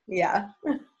me? Yeah.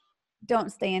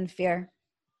 Don't stay in fear.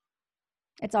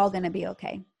 It's all going to be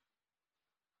okay.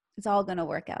 It's all going to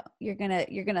work out. You're going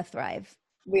to thrive.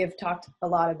 We have talked a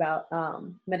lot about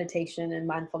meditation and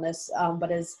mindfulness,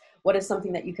 but what is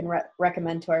something that you can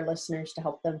recommend to our listeners to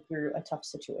help them through a tough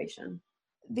situation?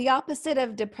 The opposite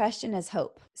of depression is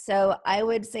hope. So I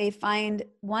would say find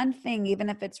one thing, even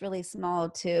if it's really small,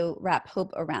 to wrap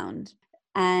hope around.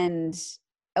 And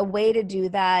a way to do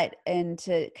that and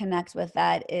to connect with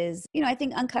that is, I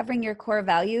think uncovering your core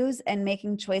values and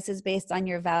making choices based on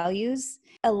your values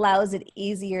allows it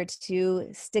easier to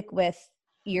stick with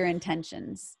your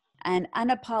intentions and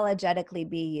unapologetically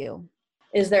be you.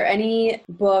 Is there any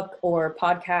book or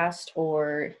podcast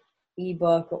or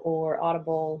ebook or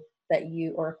Audible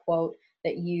or a quote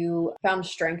that you found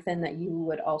strength in that you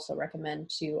would also recommend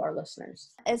to our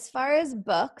listeners? As far as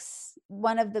books,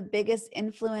 one of the biggest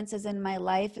influences in my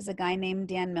life is a guy named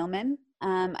Dan Millman.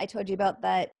 I told you about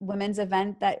that women's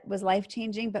event that was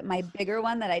life-changing, but my bigger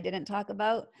one that I didn't talk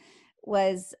about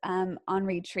was On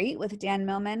Retreat with Dan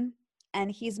Millman.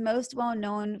 And he's most well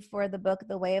known for the book,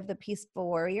 The Way of the Peaceful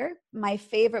Warrior. My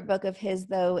favorite book of his,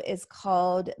 though, is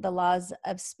called The Laws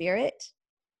of Spirit.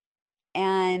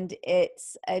 And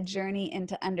it's a journey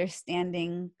into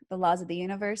understanding the laws of the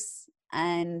universe.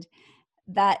 And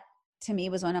that, to me,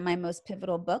 was one of my most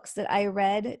pivotal books that I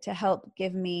read to help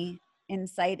give me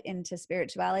insight into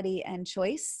spirituality and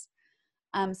choice.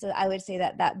 So I would say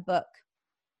that book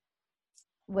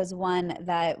was one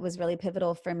that was really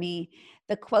pivotal for me.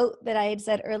 The quote that I had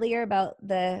said earlier about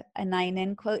a Nai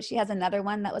Nin quote, she has another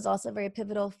one that was also very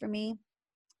pivotal for me.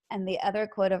 And the other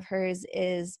quote of hers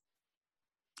is,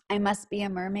 "I must be a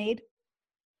mermaid.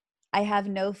 I have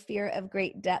no fear of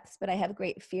great depths, but I have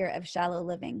great fear of shallow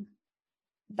living."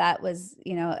 That was,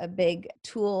 a big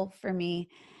tool for me.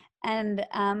 And,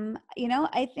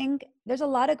 I think there's a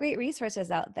lot of great resources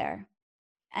out there.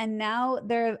 And now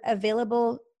they're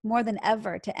available more than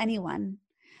ever to anyone.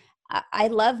 I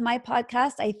love my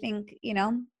podcast. I think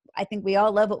we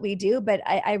all love what we do, but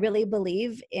I really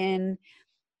believe in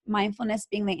mindfulness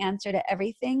being the answer to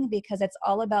everything, because it's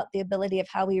all about the ability of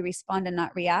how we respond and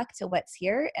not react to what's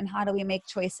here, and how do we make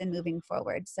choice in moving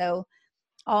forward. So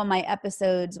all my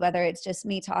episodes, whether it's just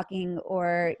me talking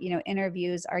or,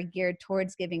 interviews, are geared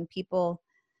towards giving people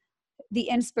the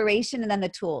inspiration and then the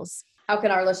tools. How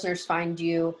can our listeners find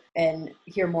you and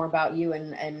hear more about you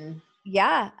and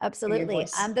Yeah, absolutely.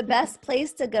 The best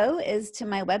place to go is to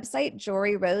my website,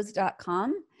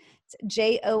 joreerose.com. It's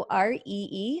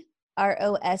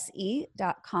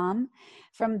JOREEROSE.com.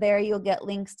 From there, you'll get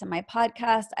links to my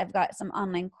podcast. I've got some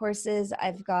online courses.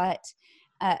 I've got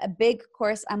a big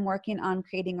course I'm working on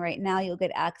creating right now. You'll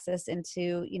get access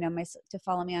into, to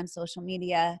follow me on social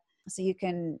media, so you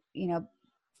can,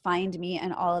 find me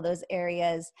in all of those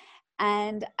areas.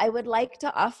 And I would like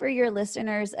to offer your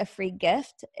listeners a free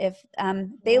gift if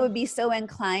they would be so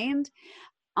inclined.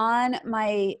 On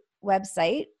my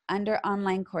website under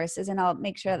online courses, and I'll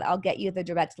make sure that I'll get you the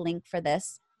direct link for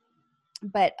this.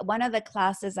 But one of the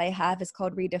classes I have is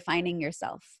called Redefining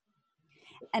Yourself.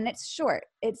 And it's short.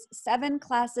 It's 7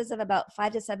 classes of about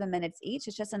 5 to 7 minutes each.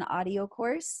 It's just an audio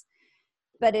course,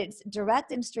 but it's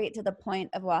direct and straight to the point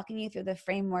of walking you through the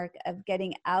framework of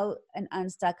getting out and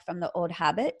unstuck from the old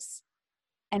habits,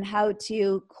 and how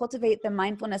to cultivate the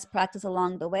mindfulness practice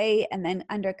along the way, and then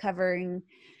uncovering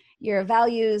your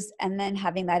values, and then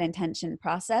having that intention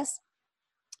process.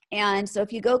 And so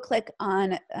if you go click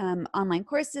on online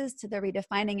courses to the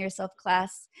Redefining Yourself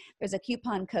class, there's a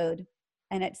coupon code,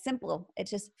 and it's simple.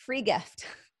 It's just free gift.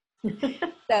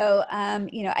 So,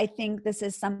 I think this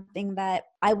is something that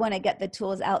I want to get the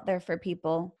tools out there for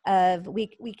people of we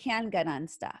can get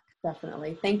unstuck.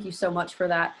 Definitely. Thank you so much for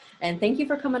that. And thank you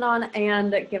for coming on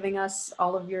and giving us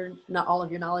not all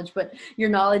of your knowledge, but your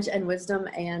knowledge and wisdom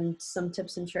and some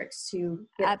tips and tricks to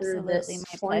get through this my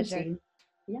quarantine. Pleasure.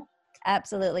 Yeah.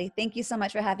 Absolutely. Thank you so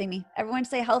much for having me. Everyone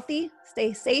stay healthy,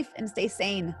 stay safe, and stay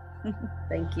sane.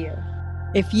 Thank you.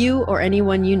 If you or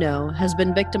anyone you know has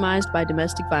been victimized by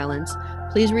domestic violence,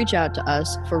 please reach out to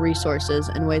us for resources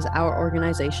and ways our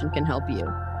organization can help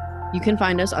you. You can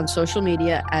find us on social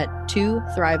media at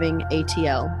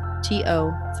 2ThrivingATL,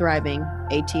 TO Thriving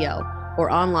ATL,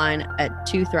 or online at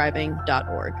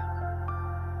twothriving.org.